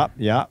 Yeah.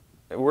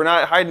 We're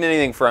not hiding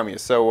anything from you.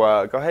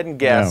 So go ahead and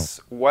guess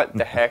what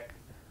the heck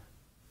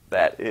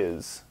that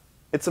is.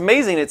 It's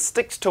amazing. It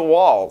sticks to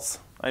walls.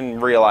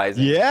 I'm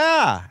realizing.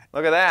 Yeah.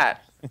 Look at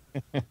that.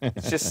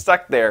 It's just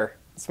stuck there.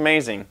 It's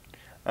amazing.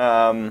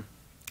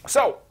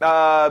 So,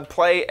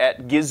 play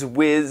at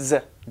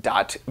gizwiz.biz.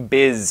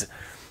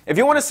 If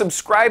you want to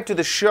subscribe to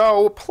the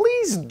show,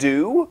 please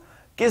do.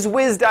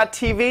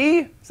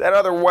 Gizwiz.tv is that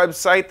other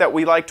website that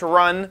we like to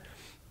run.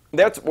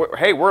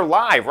 Hey, we're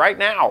live right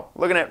now.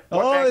 Looking at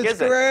what the heck is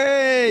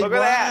great. Look at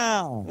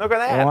that. Look at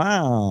that.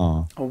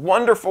 Wow. A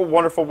wonderful,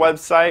 wonderful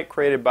website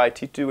created by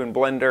T2 and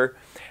Blender.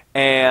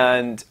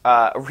 And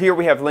here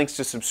we have links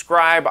to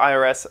subscribe,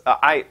 RSS.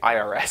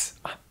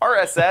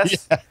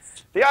 Yes.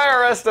 The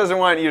IRS doesn't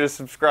want you to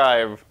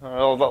subscribe.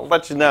 I'll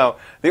let you know.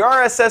 The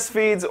RSS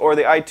feeds or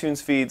the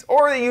iTunes feeds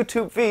or the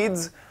YouTube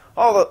feeds,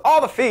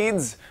 all the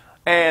feeds,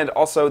 and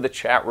also the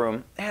chat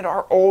room. And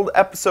our old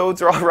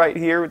episodes are all right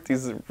here with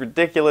these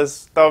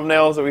ridiculous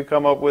thumbnails that we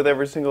come up with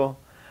every single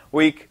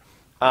week.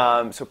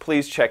 So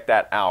please check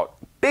that out.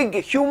 big,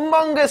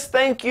 humongous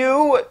thank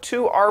you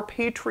to our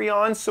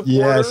Patreon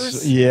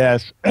supporters.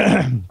 Yes.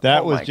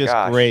 That was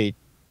just great.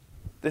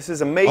 This is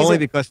amazing. Only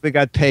because we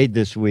got paid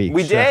this week.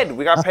 We did.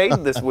 We got paid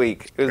this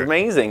week. It was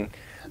amazing.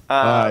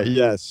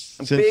 Yes.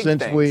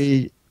 Since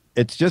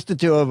it's just the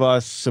two of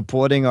us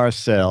supporting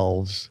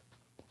ourselves.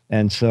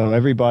 And so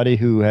everybody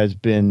who has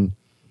been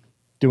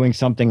doing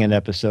something an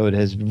episode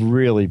has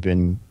really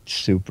been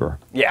super.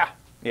 Yeah.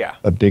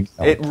 A big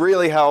help. It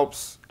really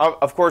helps.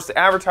 Of course, the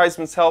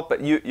advertisements help,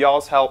 but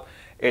y'all's help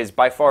is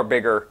by far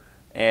bigger.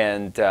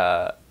 And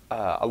a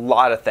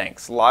lot of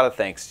thanks. A lot of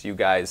thanks to you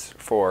guys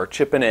for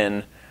chipping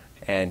in.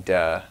 And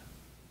Tom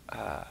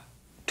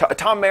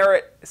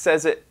Merritt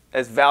says it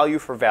as value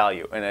for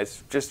value. And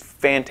it's just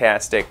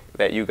fantastic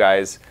that you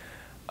guys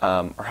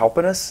are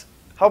helping us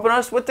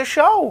with the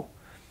show.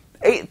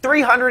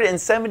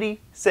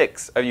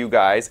 376 of you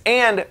guys.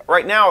 And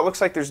right now it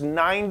looks like there's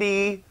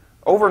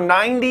over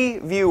 90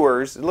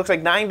 viewers. It looks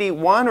like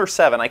 91 or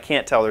 7. I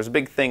can't tell. There's a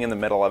big thing in the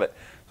middle of it.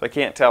 So I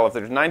can't tell if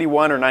there's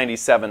 91 or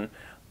 97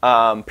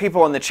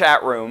 people in the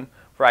chat room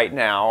right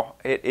now.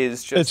 It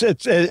is just...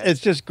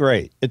 It's just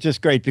great. It's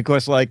just great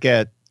because like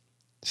at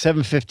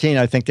 7:15,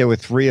 I think there were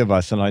 3 of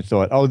us, and I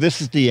thought, oh,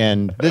 this is the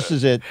end. This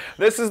is it.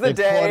 This is the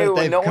day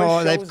when no one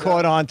shows up. They've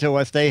caught on to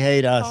us. They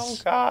hate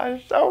us.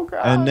 Oh,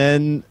 gosh. And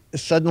then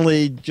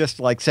suddenly, just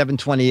like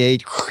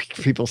 7:28,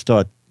 people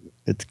start.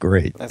 It's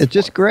great. It's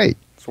just great.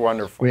 It's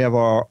wonderful. We have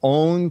our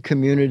own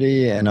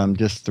community, and I'm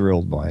just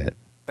thrilled by it.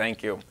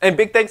 Thank you. And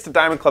big thanks to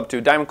Diamond Club, too.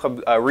 Diamond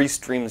Club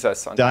restreams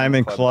us on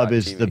Diamond Club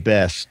is the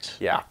best.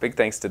 Yeah, big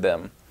thanks to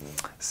them.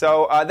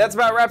 So that's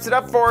about wraps it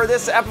up for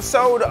this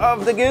episode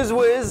of the Giz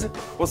Wiz.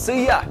 We'll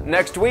see ya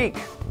next week.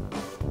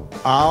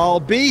 I'll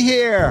be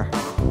here.